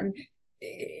on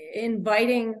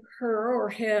inviting her or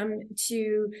him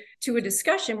to a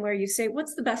discussion where you say,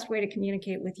 what's the best way to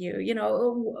communicate with you?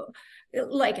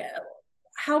 Like,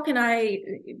 how can I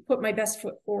put my best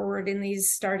foot forward in these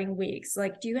starting weeks?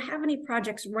 Like, do you have any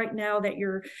projects right now that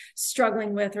you're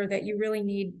struggling with or that you really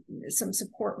need some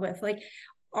support with? Like,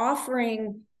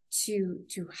 offering to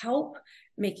help,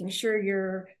 making sure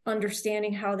you're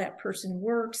understanding how that person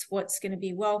works, what's going to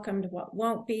be welcomed, what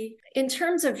won't be. In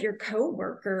terms of your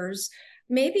coworkers,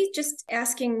 maybe just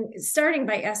starting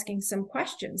by asking some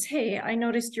questions. Hey, I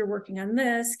noticed you're working on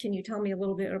this. Can you tell me a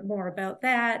little bit more about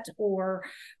that? Or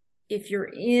if you're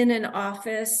in an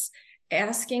office,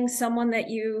 asking someone that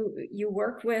you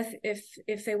work with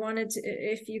if they wanted to,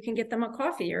 if you can get them a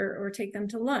coffee or take them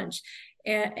to lunch.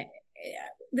 And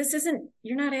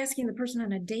you're not asking the person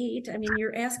on a date. I mean,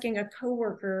 you're asking a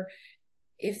coworker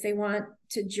if they want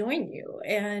to join you.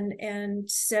 And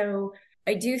so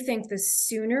I do think the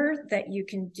sooner that you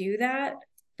can do that,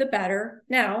 the better.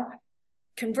 Now,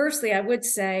 conversely, I would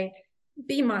say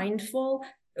be mindful.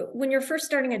 When you're first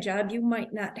starting a job, you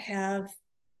might not have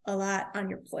a lot on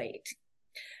your plate.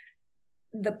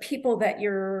 The people that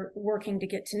you're working to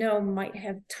get to know might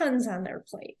have tons on their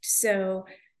plate. So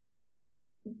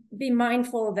be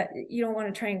mindful that you don't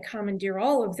want to try and commandeer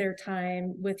all of their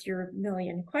time with your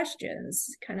million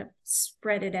questions. Kind of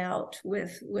spread it out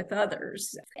with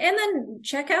others. And then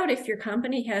check out if your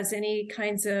company has any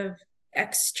kinds of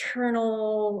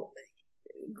external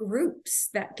groups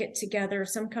that get together.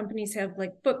 Some companies have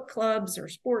like book clubs or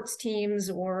sports teams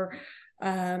or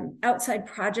outside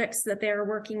projects that they're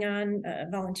working on,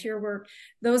 volunteer work.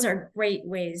 Those are great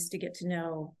ways to get to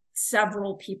know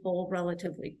several people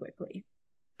relatively quickly.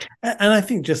 And I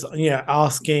think just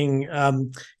asking,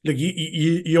 look,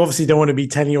 you obviously don't want to be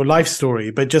telling your life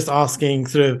story, but just asking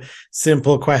sort of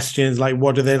simple questions like,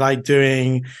 what do they like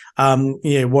doing?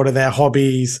 What are their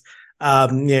hobbies? Are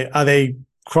they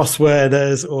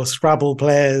crossworders or Scrabble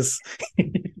players?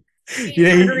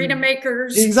 Margarita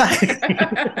makers. Exactly.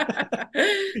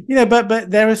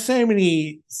 But there are so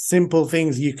many simple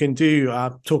things you can do.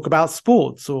 Talk about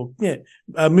sports or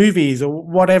movies or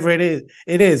whatever it is.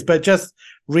 It is, but just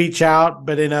reach out,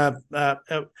 but in a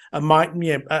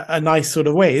nice sort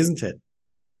of way, isn't it?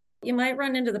 You might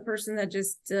run into the person that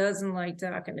just doesn't like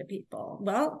talking to people.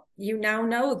 Well, you now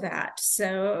know that.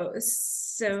 So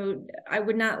I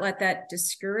would not let that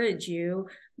discourage you.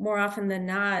 More often than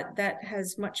not, that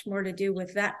has much more to do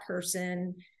with that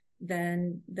person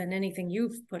than anything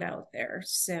you've put out there.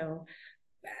 So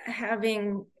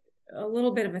having a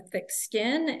little bit of a thick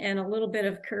skin and a little bit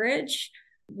of courage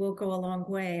will go a long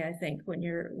way, I think, when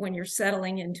you're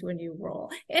settling into a new role.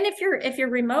 And if you're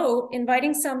remote,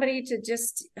 inviting somebody to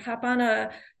just hop on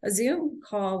a Zoom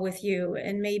call with you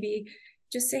and maybe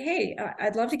just say, hey,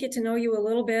 I'd love to get to know you a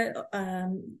little bit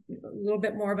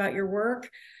more about your work.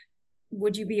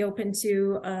 Would you be open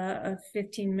to a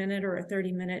 15-minute or a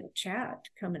 30-minute chat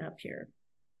coming up here?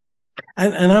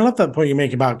 And I love that point you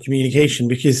make about communication,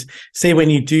 because say when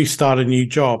you do start a new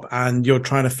job and you're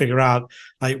trying to figure out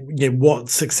like what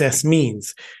success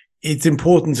means, it's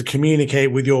important to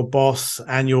communicate with your boss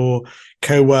and your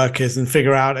co-workers and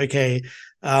figure out, okay,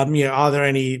 are there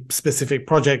any specific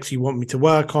projects you want me to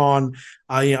work on?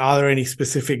 Are there any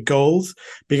specific goals?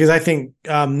 Because I think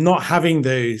not having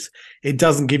those, it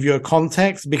doesn't give you a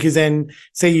context. Because then,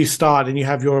 say you start and you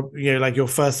have your, like your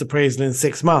first appraisal in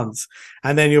 6 months,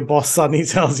 and then your boss suddenly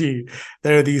tells you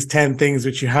there are these 10 things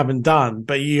which you haven't done,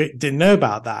 but you didn't know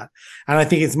about that. And I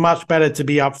think it's much better to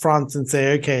be upfront and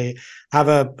say, okay, have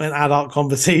an adult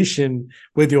conversation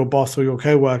with your boss or your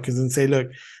coworkers and say,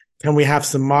 look, can we have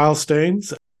some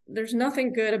milestones? There's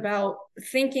nothing good about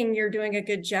thinking you're doing a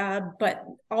good job, but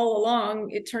all along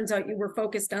it turns out you were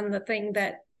focused on the thing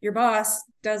that your boss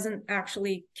doesn't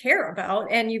actually care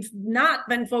about, and you've not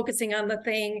been focusing on the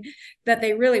thing that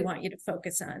they really want you to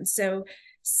focus on. So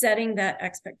setting that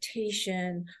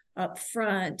expectation up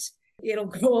front, it'll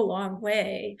go a long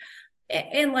way.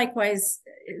 And likewise,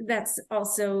 that's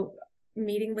also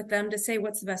meeting with them to say,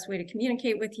 what's the best way to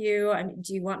communicate with you? I mean,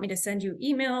 do you want me to send you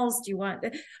emails? Do you want,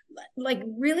 like,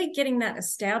 really getting that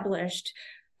established,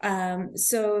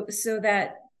 so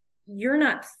that you're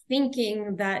not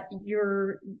thinking that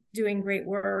you're doing great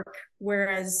work,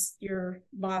 whereas your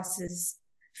boss is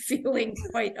feeling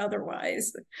quite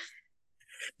otherwise.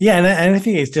 Yeah, and I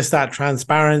think it's just that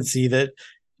transparency that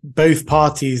both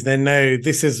parties then know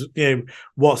this is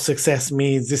what success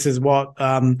means, this is what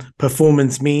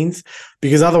performance means,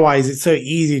 because otherwise it's so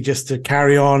easy just to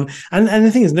carry on. And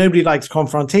the thing is, nobody likes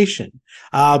confrontation,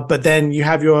 but then you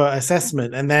have your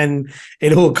assessment and then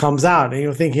it all comes out and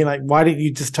you're thinking like, why didn't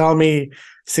you just tell me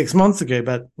 6 months ago?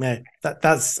 But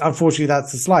that's unfortunately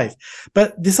that's just life.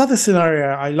 But this other scenario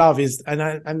I love is,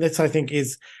 and this I think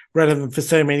is relevant for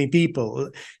so many people.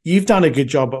 You've done a good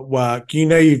job at work,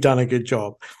 you've done a good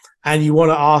job, and you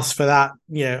want to ask for that,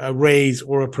 a raise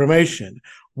or a promotion.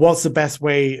 What's the best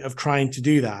way of trying to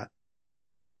do that?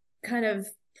 Kind of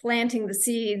planting the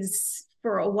seeds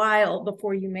for a while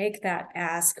before you make that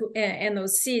ask. And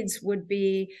those seeds would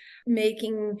be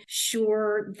making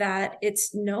sure that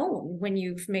it's known when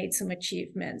you've made some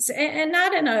achievements, and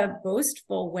not in a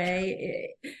boastful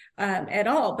way at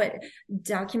all, but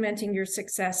documenting your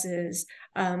successes,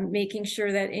 making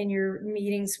sure that in your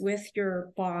meetings with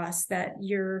your boss that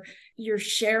you're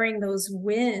sharing those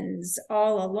wins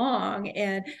all along.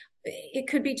 And it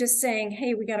could be just saying,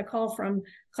 hey, we got a call from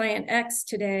client X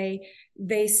today.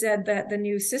 They said that the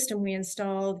new system we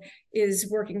installed is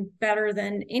working better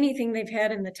than anything they've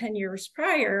had in the 10 years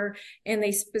prior. And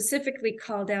they specifically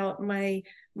called out my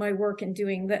work in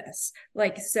doing this.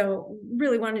 So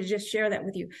really wanted to just share that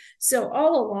with you. So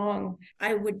all along,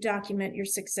 I would document your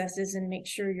successes and make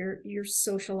sure you're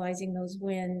socializing those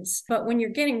wins. But when you're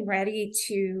getting ready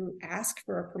to ask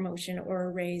for a promotion or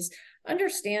a raise,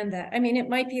 understand that. I mean, it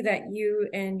might be that you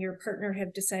and your partner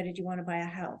have decided you want to buy a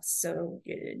house, so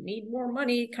you need more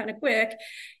money kind of quick.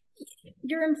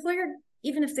 Your employer,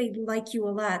 even if they like you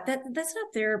a lot, that's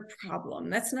not their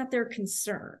problem. That's not their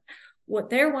concern.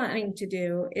 What they're wanting to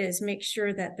do is make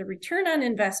sure that the return on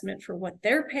investment for what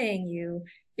they're paying you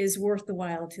is worth the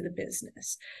while to the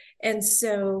business. And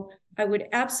so I would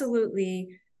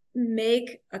absolutely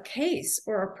make a case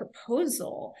or a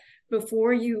proposal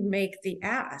before you make the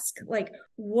ask. Like,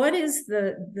 what is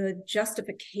the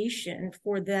justification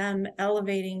for them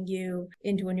elevating you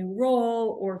into a new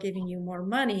role or giving you more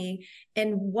money?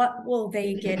 And what will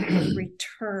they get in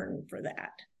return for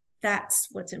that? That's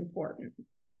what's important.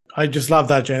 I just love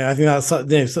that, Jenny. I think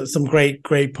that's some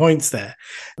great points there.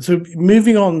 So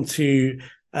moving on to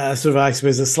sort of, I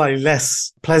suppose, a slightly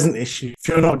less pleasant issue. If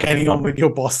you're not getting on with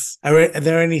your boss, are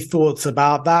there any thoughts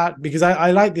about that? Because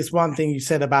I like this one thing you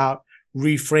said about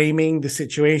reframing the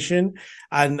situation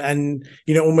and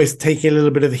almost taking a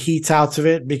little bit of the heat out of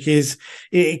it, because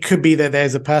it could be that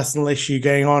there's a personal issue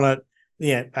going on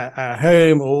at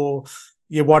home or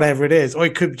whatever it is, or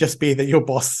it could just be that your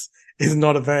boss is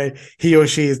he or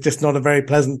she is just not a very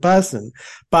pleasant person,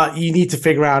 but you need to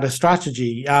figure out a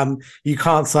strategy. You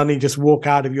can't suddenly just walk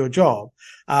out of your job,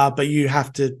 but you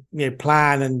have to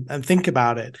plan and think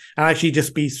about it and actually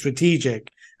just be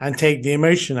strategic and take the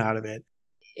emotion out of it.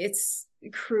 It's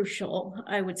crucial,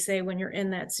 I would say, when you're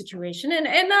in that situation,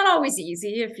 and not always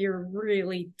easy if you're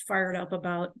really fired up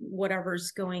about whatever's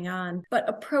going on, but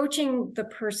approaching the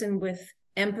person with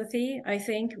empathy, I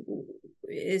think,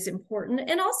 is important.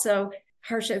 And also,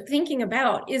 Harsha, thinking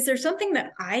about, is there something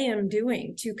that I am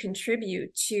doing to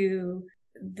contribute to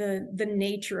the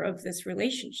nature of this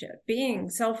relationship? Being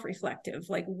self-reflective,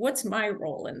 like, what's my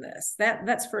role in this?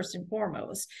 That's first and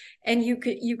foremost. And you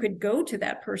could go to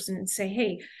that person and say,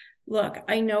 hey, look,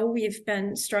 I know we've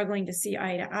been struggling to see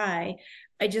eye to eye.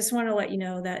 I just want to let you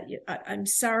know that I'm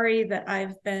sorry that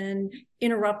I've been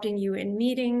interrupting you in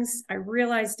meetings. I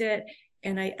realized it.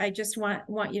 And I just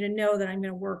want you to know that I'm going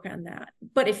to work on that.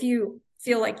 But if you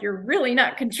feel like you're really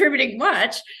not contributing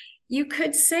much, you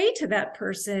could say to that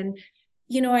person,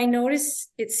 I notice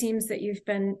it seems that you've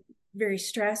been very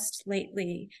stressed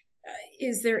lately.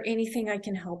 Is there anything I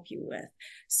can help you with?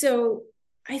 So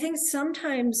I think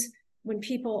sometimes when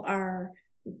people are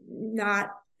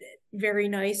not very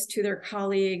nice to their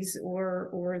colleagues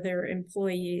or their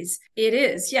employees, it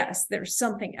is, yes, there's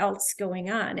something else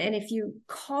going on. And if you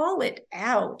call it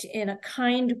out in a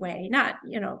kind way, not,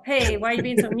 hey, why are you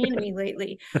being so mean to me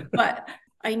lately? But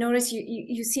I notice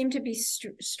you seem to be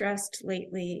stressed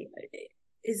lately.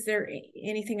 Is there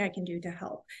anything I can do to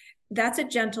help? That's a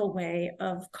gentle way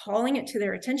of calling it to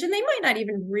their attention. They might not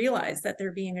even realize that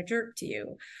they're being a jerk to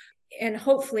you. And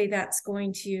hopefully that's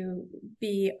going to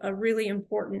be a really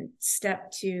important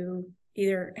step to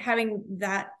either having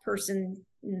that person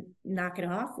knock it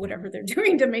off, whatever they're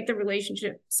doing to make the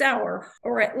relationship sour,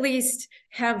 or at least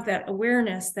have that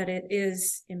awareness that it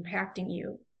is impacting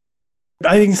you.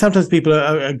 I think sometimes people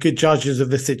are good judges of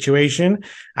the situation.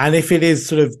 And if it is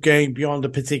sort of going beyond a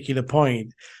particular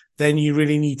point, then you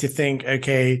really need to think,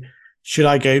 okay, should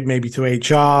I go maybe to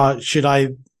HR? Should I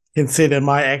consider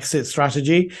my exit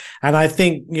strategy? And I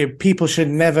think people should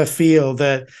never feel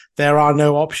that there are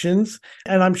no options.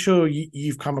 And I'm sure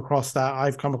you've come across that.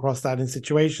 I've come across that in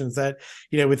situations that,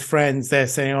 with friends, they're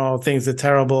saying, oh, things are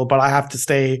terrible, but I have to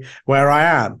stay where I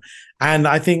am. And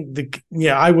I think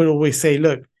I would always say,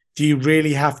 look, do you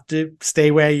really have to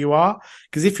stay where you are?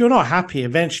 Because if you're not happy,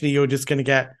 eventually you're just going to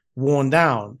get worn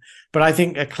down. But I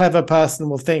think a clever person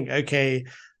will think, okay,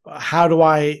 how do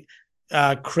I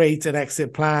create an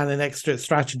exit plan, an exit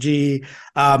strategy?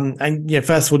 And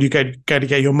first of all, you got to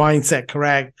get your mindset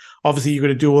correct. Obviously, you're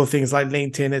going to do all things like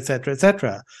LinkedIn, et cetera, et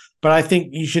cetera. But I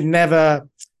think you should never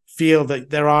feel that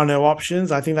there are no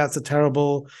options. I think that's a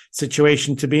terrible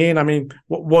situation to be in. I mean,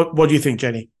 what do you think,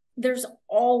 Jenny? There's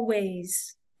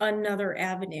always another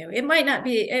avenue. It might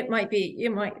be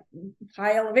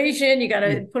high elevation. You got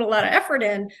to put a lot of effort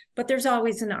in, but there's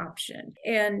always an option.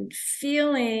 And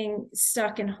feeling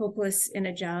stuck and hopeless in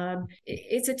a job,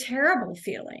 it's a terrible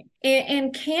feeling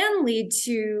and can lead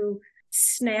to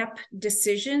snap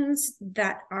decisions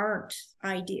that aren't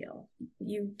ideal.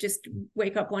 You just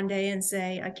wake up one day and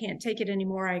say, I can't take it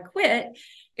anymore, I quit.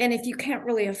 And if you can't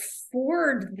really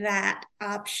afford that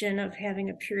option of having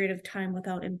a period of time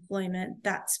without employment,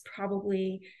 that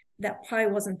probably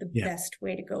wasn't the best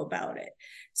way to go about it.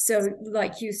 So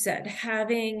like you said,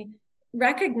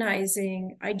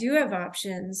 recognizing I do have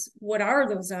options. What are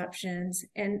those options?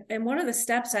 And one of the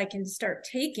steps I can start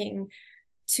taking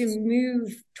to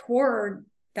move toward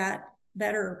that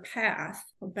better path,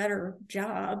 a better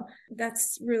job,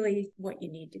 that's really what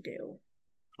you need to do.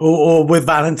 Or with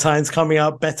Valentine's coming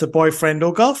up, better boyfriend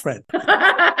or girlfriend. Going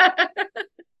back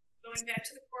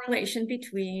to the correlation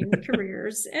between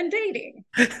careers and dating.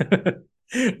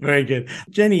 Very good.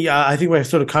 Jenny, I think we're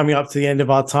sort of coming up to the end of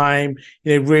our time.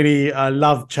 Really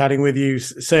love chatting with you.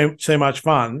 So much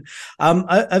fun.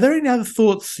 Are there any other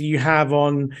thoughts you have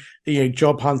on,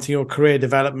 job hunting or career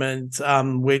development,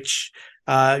 which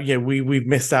we've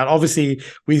missed out. Obviously,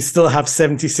 we still have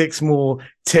 76 more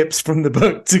tips from the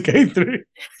book to go through,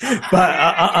 but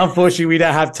unfortunately, we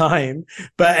don't have time.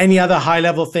 But any other high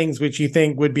level things which you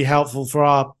think would be helpful for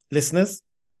our listeners?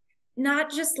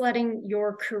 Not just letting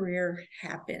your career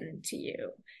happen to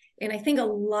you. And I think a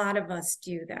lot of us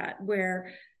do that,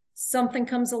 where something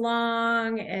comes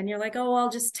along and you're like, oh, I'll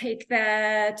just take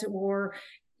that. Or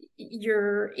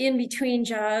you're in between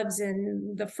jobs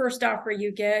and the first offer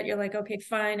you get, you're like, okay,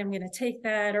 fine, I'm going to take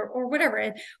that, or whatever.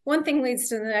 And one thing leads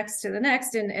to the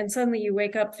next, and suddenly you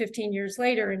wake up 15 years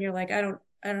later and you're like, I don't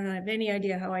have any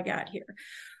idea how I got here.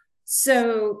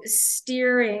 So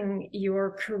steering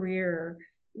your career,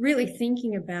 really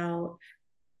thinking about,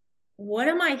 what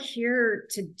am I here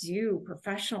to do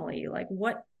professionally? Like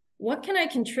what can I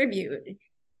contribute?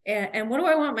 And what do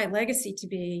I want my legacy to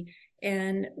be?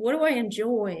 And what do I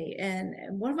enjoy? And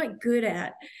what am I good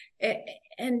at?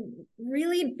 And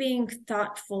really being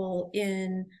thoughtful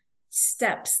in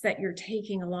steps that you're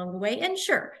taking along the way. And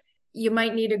sure, you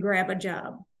might need to grab a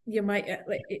job. You might,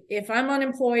 if I'm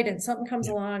unemployed and something comes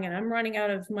along and I'm running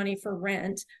out of money for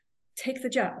rent, take the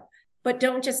job. But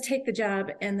don't just take the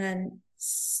job and then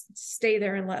stay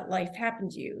there and let life happen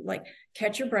to you. Like,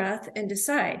 catch your breath and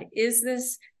decide, is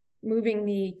this moving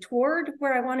me toward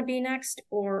where I want to be next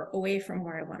or away from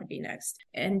where I want to be next?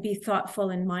 And be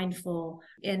thoughtful and mindful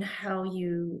in how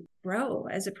you grow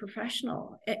as a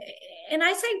professional. And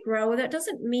I say grow, that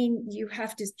doesn't mean you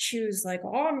have to choose like,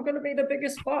 oh, I'm going to be the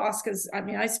biggest boss. Because I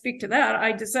mean, I speak to that.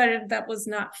 I decided that was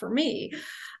not for me.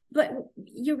 But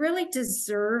you really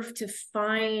deserve to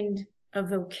find a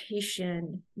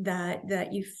vocation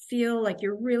that you feel like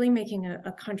you're really making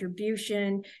a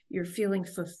contribution, you're feeling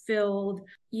fulfilled,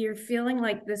 you're feeling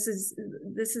like this is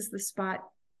the spot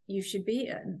you should be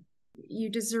in. You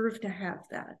deserve to have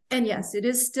that. And yes, it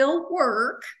is still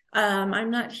work. I'm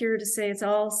not here to say it's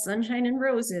all sunshine and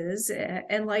roses.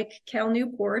 And like Cal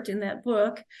Newport in that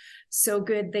book, So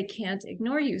Good They Can't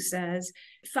Ignore You, says,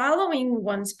 following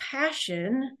one's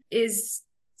passion is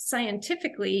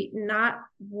scientifically not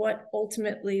what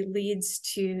ultimately leads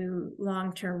to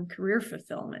long-term career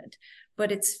fulfillment,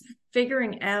 but it's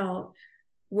figuring out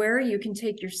where you can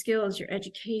take your skills, your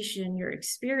education, your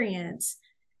experience,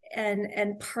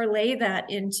 and parlay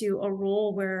that into a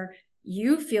role where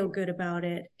you feel good about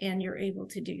it and you're able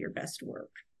to do your best work.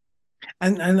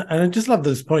 And I just love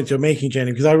those points you're making,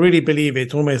 Jenny, because I really believe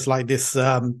it's almost like this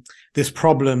this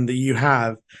problem that you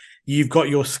have. You've got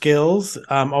your skills.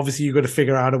 Obviously, you've got to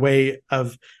figure out a way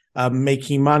of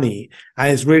making money.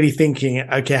 And it's really thinking,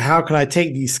 okay, how can I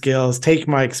take these skills, take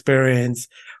my experience,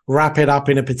 wrap it up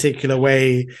in a particular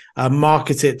way,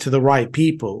 market it to the right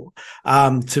people,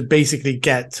 to basically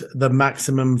get the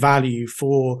maximum value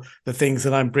for the things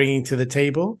that I'm bringing to the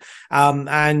table.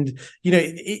 And, you know,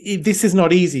 this is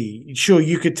not easy. Sure,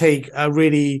 you could take a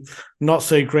really not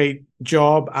so great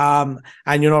job,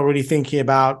 and you're not really thinking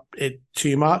about it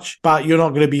too much, but you're not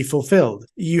going to be fulfilled.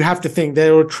 You have to think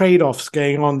there are trade-offs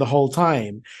going on the whole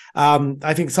time.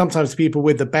 I think sometimes people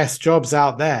with the best jobs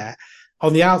out there,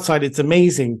 on the outside, it's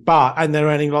amazing, and they're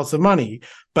earning lots of money,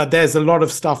 but there's a lot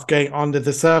of stuff going under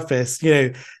the surface. You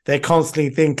know, they're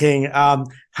constantly thinking,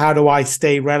 how do I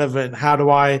stay relevant? How do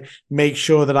I make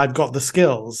sure that I've got the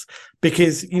skills?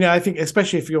 Because, you know, I think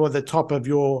especially if you're at the top of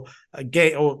your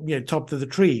gate, or, you know, top of the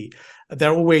tree, there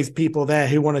are always people there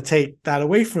who want to take that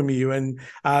away from you and,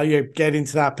 you know, get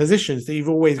into that position. So you've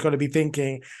always got to be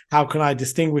thinking, how can I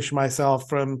distinguish myself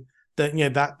from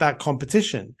that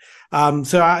competition?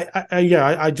 So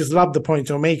I just love the point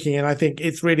you're making, and I think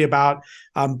it's really about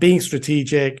being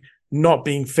strategic, not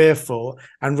being fearful,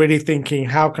 and really thinking,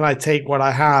 how can I take what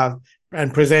I have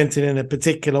and present it in a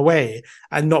particular way,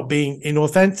 and not being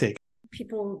inauthentic.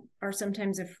 People are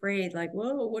sometimes afraid, like,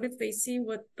 whoa, what if they see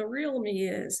what the real me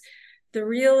is? The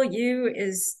real you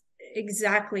is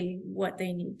exactly what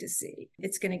they need to see.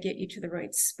 It's going to get you to the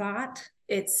right spot.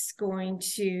 It's going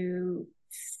to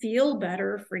feel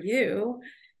better for you.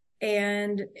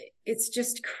 And it's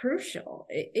just crucial.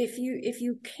 If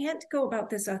you can't go about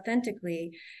this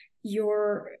authentically,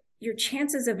 your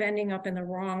chances of ending up in the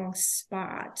wrong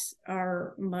spot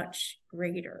are much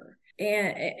greater.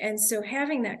 And so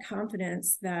having that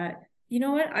confidence that, you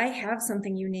know what, I have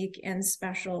something unique and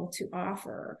special to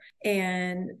offer,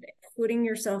 and putting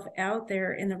yourself out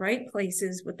there in the right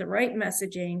places with the right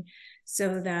messaging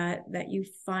so that you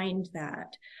find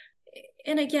that.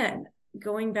 And again,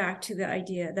 going back to the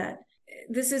idea that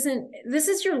this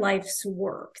is your life's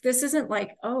work. This isn't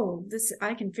like, oh,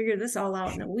 I can figure this all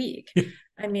out in a week.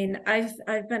 I mean,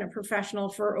 I've been a professional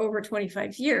for over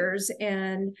 25 years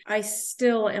and I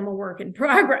still am a work in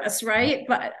progress, right?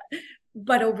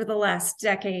 But over the last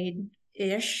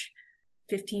decade-ish,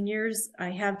 15 years,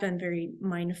 I have been very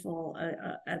mindful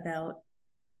about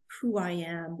who I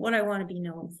am, what I want to be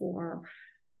known for,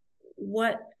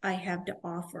 what I have to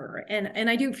offer. And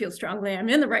I do feel strongly I'm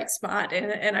in the right spot,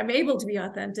 and I'm able to be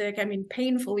authentic. I mean,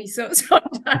 painfully so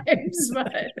sometimes,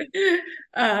 but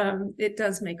it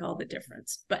does make all the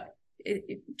difference. But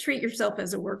treat yourself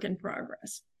as a work in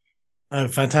progress. Oh,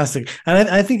 fantastic. And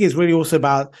I think it's really also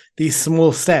about these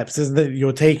small steps, isn't it,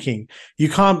 you're taking. You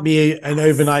can't be an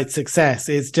overnight success.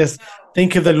 It's just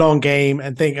think of the long game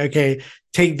and think, okay,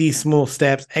 take these small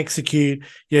steps, execute,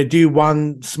 do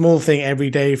one small thing every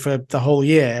day for the whole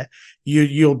year.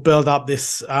 You'll build up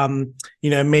this,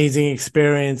 amazing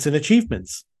experience and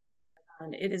achievements.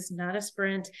 It is not a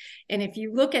sprint. And if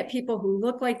you look at people who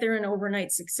look like they're an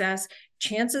overnight success,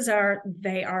 chances are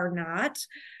they are not.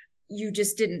 You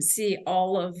just didn't see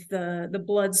all of the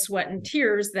blood, sweat, and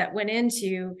tears that went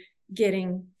into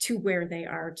getting to where they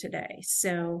are today.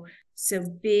 So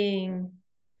being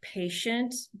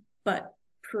patient but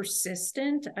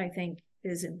persistent, I think,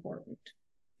 is important.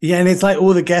 Yeah, and it's like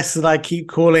all the guests that I keep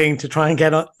calling to try and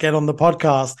get on the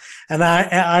podcast, and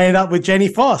I end up with Jenny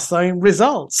Foss. I mean,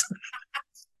 results.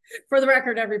 For the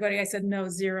record, everybody, I said no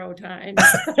 0 times.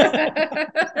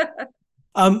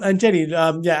 And Jenny,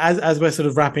 as we're sort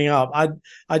of wrapping up,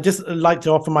 I'd just like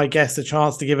to offer my guests a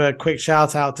chance to give a quick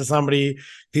shout out to somebody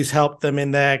who's helped them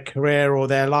in their career or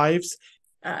their lives.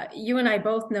 You and I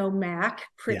both know Mac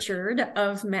Pritchard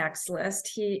of Mac's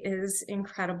List. He is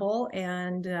incredible,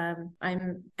 and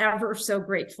I'm ever so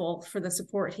grateful for the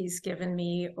support he's given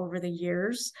me over the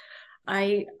years.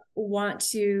 I want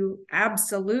to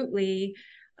absolutely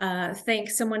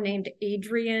thank someone named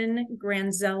Adrienne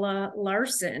Granzella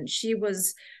Larson. She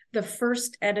was the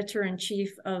first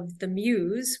editor-in-chief of The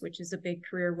Muse, which is a big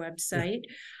career website.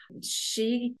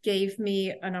 She gave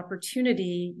me an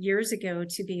opportunity years ago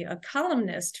to be a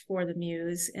columnist for The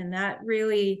Muse, and that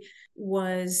really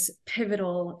was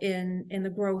pivotal in the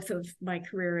growth of my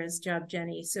career as Job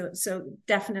Jenny. So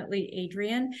definitely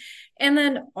Adrienne. And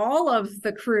then all of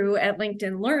the crew at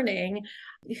LinkedIn Learning,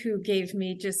 who gave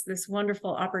me just this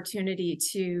wonderful opportunity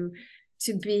to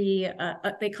be,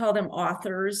 they call them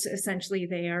authors. Essentially,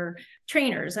 they are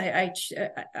trainers. I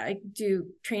do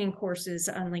training courses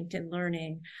on LinkedIn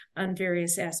Learning on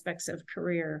various aspects of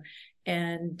career.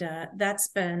 And that's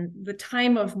been the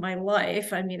time of my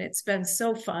life. I mean, it's been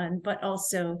so fun, but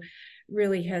also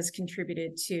really has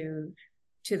contributed to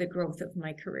the growth of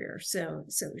my career. So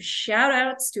shout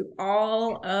outs to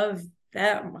all of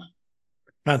them.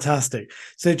 Fantastic.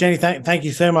 So Jenny, thank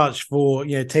you so much for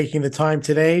taking the time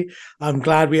today. I'm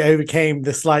glad we overcame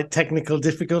the slight technical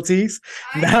difficulties.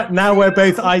 Now we're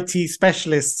both IT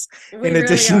specialists in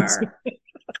addition to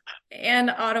and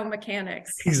auto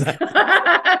mechanics. Exactly.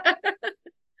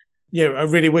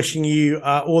 I'm really wishing you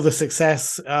all the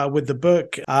success with the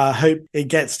book. Hope it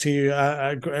gets to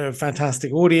a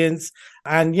fantastic audience,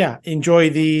 and enjoy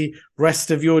the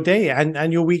rest of your day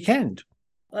and your weekend.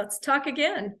 Let's talk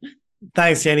again.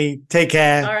 Thanks, Jenny. Take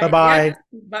care. Right. Bye-bye. Yep.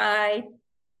 Bye.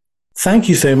 Thank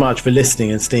you so much for listening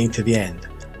and staying to the end.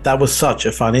 That was such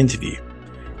a fun interview.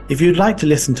 If you'd like to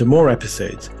listen to more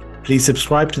episodes, please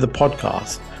subscribe to the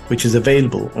podcast, which is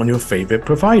available on your favorite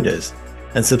providers,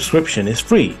 and subscription is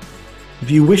free. If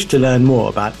you wish to learn more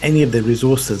about any of the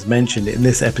resources mentioned in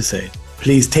this episode,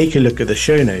 please take a look at the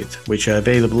show notes, which are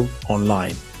available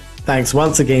online. Thanks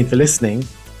once again for listening.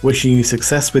 Wishing you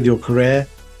success with your career.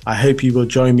 I hope you will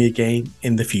join me again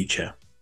in the future.